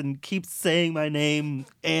Gibson keeps saying my name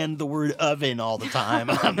and the word oven all the time.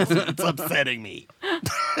 It's upsetting me.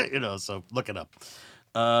 So look it up.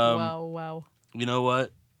 Wow. You know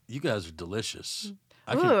what? You guys are delicious.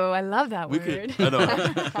 Ooh, I love that We word. could, I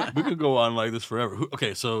know. We could go on like this forever.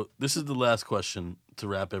 Okay, so this is the last question to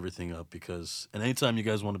wrap everything up and anytime you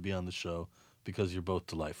guys want to be on the show, because you're both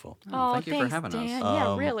delightful. Oh, Thank you for thanks, having us. Dan. Yeah,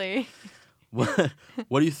 Um, really.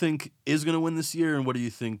 What do you think is going to win this year, and what do you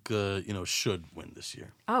think should win this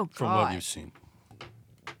year Oh, God. from what you've seen?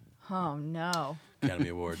 Oh, no. Academy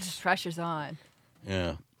Awards. Pressure's on.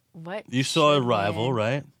 Yeah, What? you saw should Arrival, win?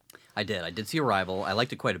 right? I did see Arrival. I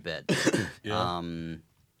liked it quite a bit. Yeah.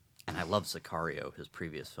 And I love Sicario, his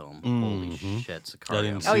previous film. Mhm. Holy shit, I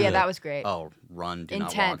didn't Sicario. see Oh, yeah, that. that was great. Oh, run, do not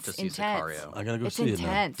walk to Intense, see intense. Sicario. I gotta go It's see it now.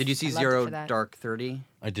 intense. Did you see I loved it Zero for that. Dark 30?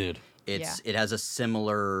 I did. It has a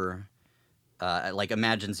similar, like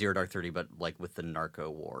imagine Zero Dark 30, but like with the narco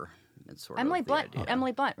war. It's sort Emily of the Blunt. idea.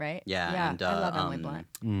 Emily Blunt, right? Yeah, and, I love Emily Blunt.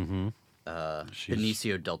 Mm-hmm. She's-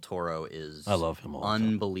 Benicio del Toro is I love him a lot.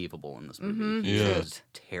 unbelievable in this movie. Mm-hmm. He Yeah. is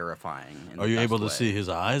terrifying. In Are the you best able to way. see his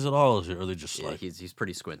eyes at all, or are they just Yeah, like he's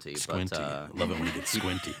pretty squinty. squinty? But, Love it when he gets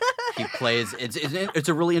squinty. he plays. It's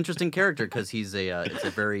a really interesting character because he's it's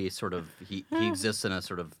a very sort of he exists in a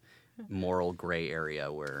sort of moral gray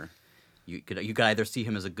area where you could either see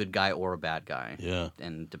him as a good guy or a bad guy. Yeah.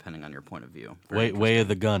 And depending on your point of view. Very Way of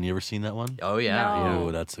the Gun. You ever seen that one? Oh yeah. No. Yeah.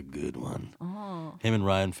 Oh, that's a good one. Oh. Him and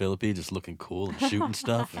Ryan Phillippe just looking cool and shooting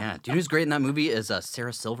stuff. Yeah, do you know who's great in that movie is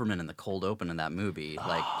Sarah Silverman in the cold open in that movie,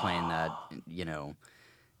 like playing that,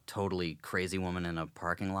 totally crazy woman in a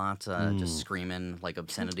parking lot, just screaming like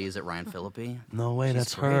obscenities at Ryan Phillippe. No way, She's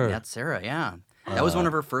that's great. her. That's Sarah. Yeah, that was one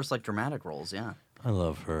of her first like dramatic roles. Yeah, I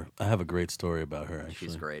love her. I have a great story about her. Actually,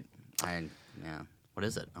 she's great. What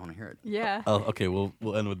is it? I want to hear it. Yeah. Oh, okay, we'll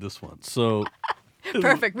end with this one. So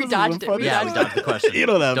Perfect. We dodged it. We Yeah, we dodged it. dodged the question. You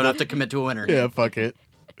don't have to commit to a winner. yeah, fuck it.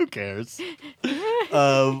 Who cares?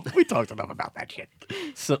 We talked enough about that shit.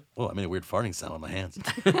 So, I made a weird farting sound on my hands.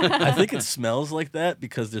 I think it smells like that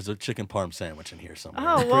because there's a chicken parm sandwich in here somewhere.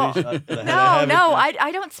 Oh, I'm well, pretty sure- I No, have it. no,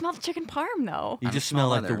 I don't smell the chicken parm though. You I just don't smell smell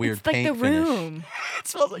like the either. weird It's like paint the finish. room. It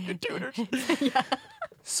smells like your tutors.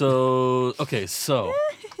 So, okay, so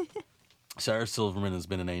Sarah Silverman has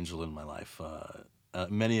been an angel in my life.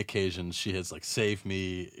 Many occasions she has like saved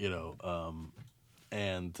me,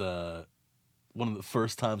 and one of the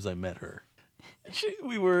first times I met her,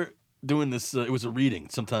 we were doing this. It was a reading.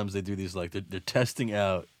 Sometimes they do these like they're testing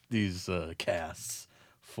out these casts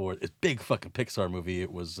for this big fucking Pixar movie.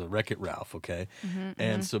 It was Wreck-It Ralph, okay,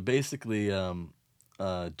 and so basically,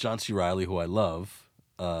 John C. Reilly, who I love,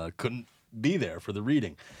 couldn't be there for the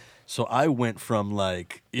reading. So I went from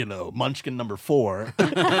like, Munchkin number 4 to,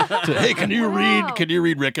 hey, can you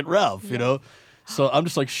read Wreck-It Ralph, So I'm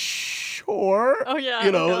just like, sure. Oh,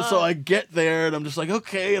 yeah. So I get there and I'm just like,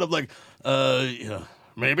 okay. And I'm like,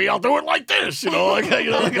 maybe I'll do it like this, like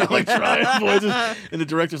trying voices. And the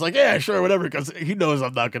director's like, yeah, sure, whatever. Because he knows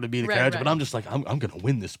I'm not going to be the Right, character. right. But I'm just like, I'm going to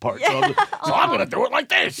win this part. So I'm going to do it like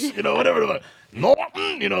this, whatever.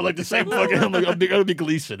 Norton, like the same fucking, I'm going to be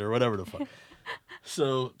Gleason or whatever the fuck.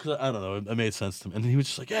 So, cause I don't know, it made sense to me, and he was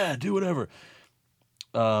just like, "Yeah, do whatever."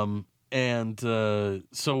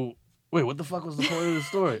 So wait, what the fuck was the point of the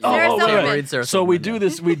story? Sarah Silverman. Married Sarah So we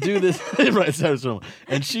Silverman, do this, right? Sarah Silverman,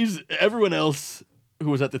 and everyone else who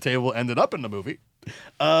was at the table ended up in the movie,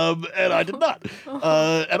 and I did not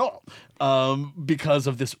at all, because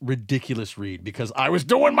of this ridiculous read. Because I was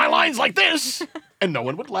doing my lines like this, and no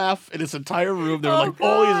one would laugh in this entire room. There were like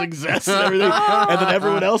all these exists and everything, and then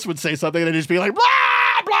everyone else would say something, and they'd just be like,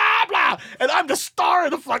 blah blah blah, and I'm the star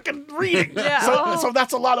of the fucking reading. Yeah. So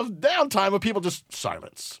that's a lot of downtime of people just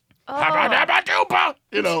silence.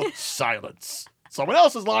 You know, silence. Someone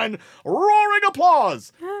else's line, roaring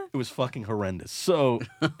applause. It was fucking horrendous. So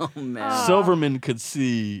Oh man. Silverman could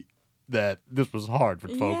see that this was hard for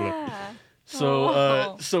Fogler.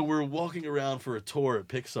 Yeah. So we're walking around for a tour at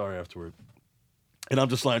Pixar afterward. And I'm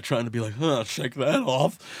just like trying to be like, shake that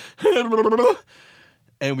off.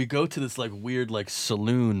 And we go to this like weird like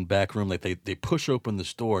saloon back room. Like they push open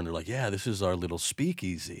this door and they're like, yeah, this is our little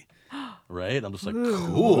speakeasy. Right? I'm just like,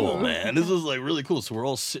 cool, man. This is like really cool. So we're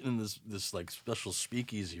all sitting in this like special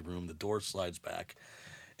speakeasy room. The door slides back.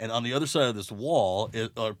 And on the other side of this wall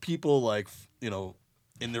are people like, you know,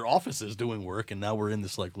 in their offices doing work. And now we're in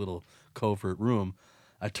this like little covert room.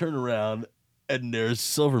 I turn around and there's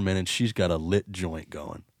Silverman and she's got a lit joint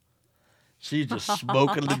going. She's just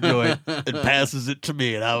smoking the joint and passes it to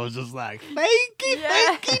me, and I was just like, "Thanky,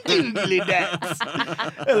 doodly dance."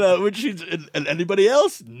 And anybody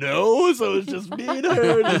else? No. So it's just me and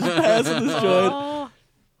her just passing this joint,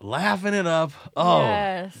 laughing it up. Oh,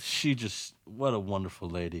 Yes. she just what a wonderful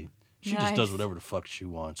lady. She just Nice. does whatever the fuck she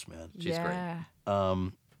wants, man. She's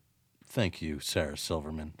great. Thank you, Sarah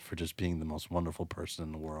Silverman, for just being the most wonderful person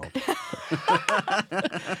in the world.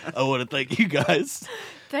 I want to thank you guys.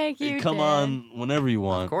 Thank you. Come Dan. on whenever you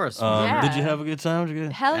want. Of course. Yeah. Did you have a good time? Did you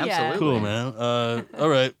get- Hell yeah. Absolutely. Cool, man. All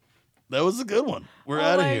right. That was a good one. We're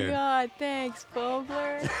out of here. Oh my God! Thanks,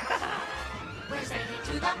 Fogler. We're singing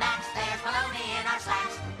to the max. There's baloney in our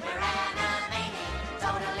slacks.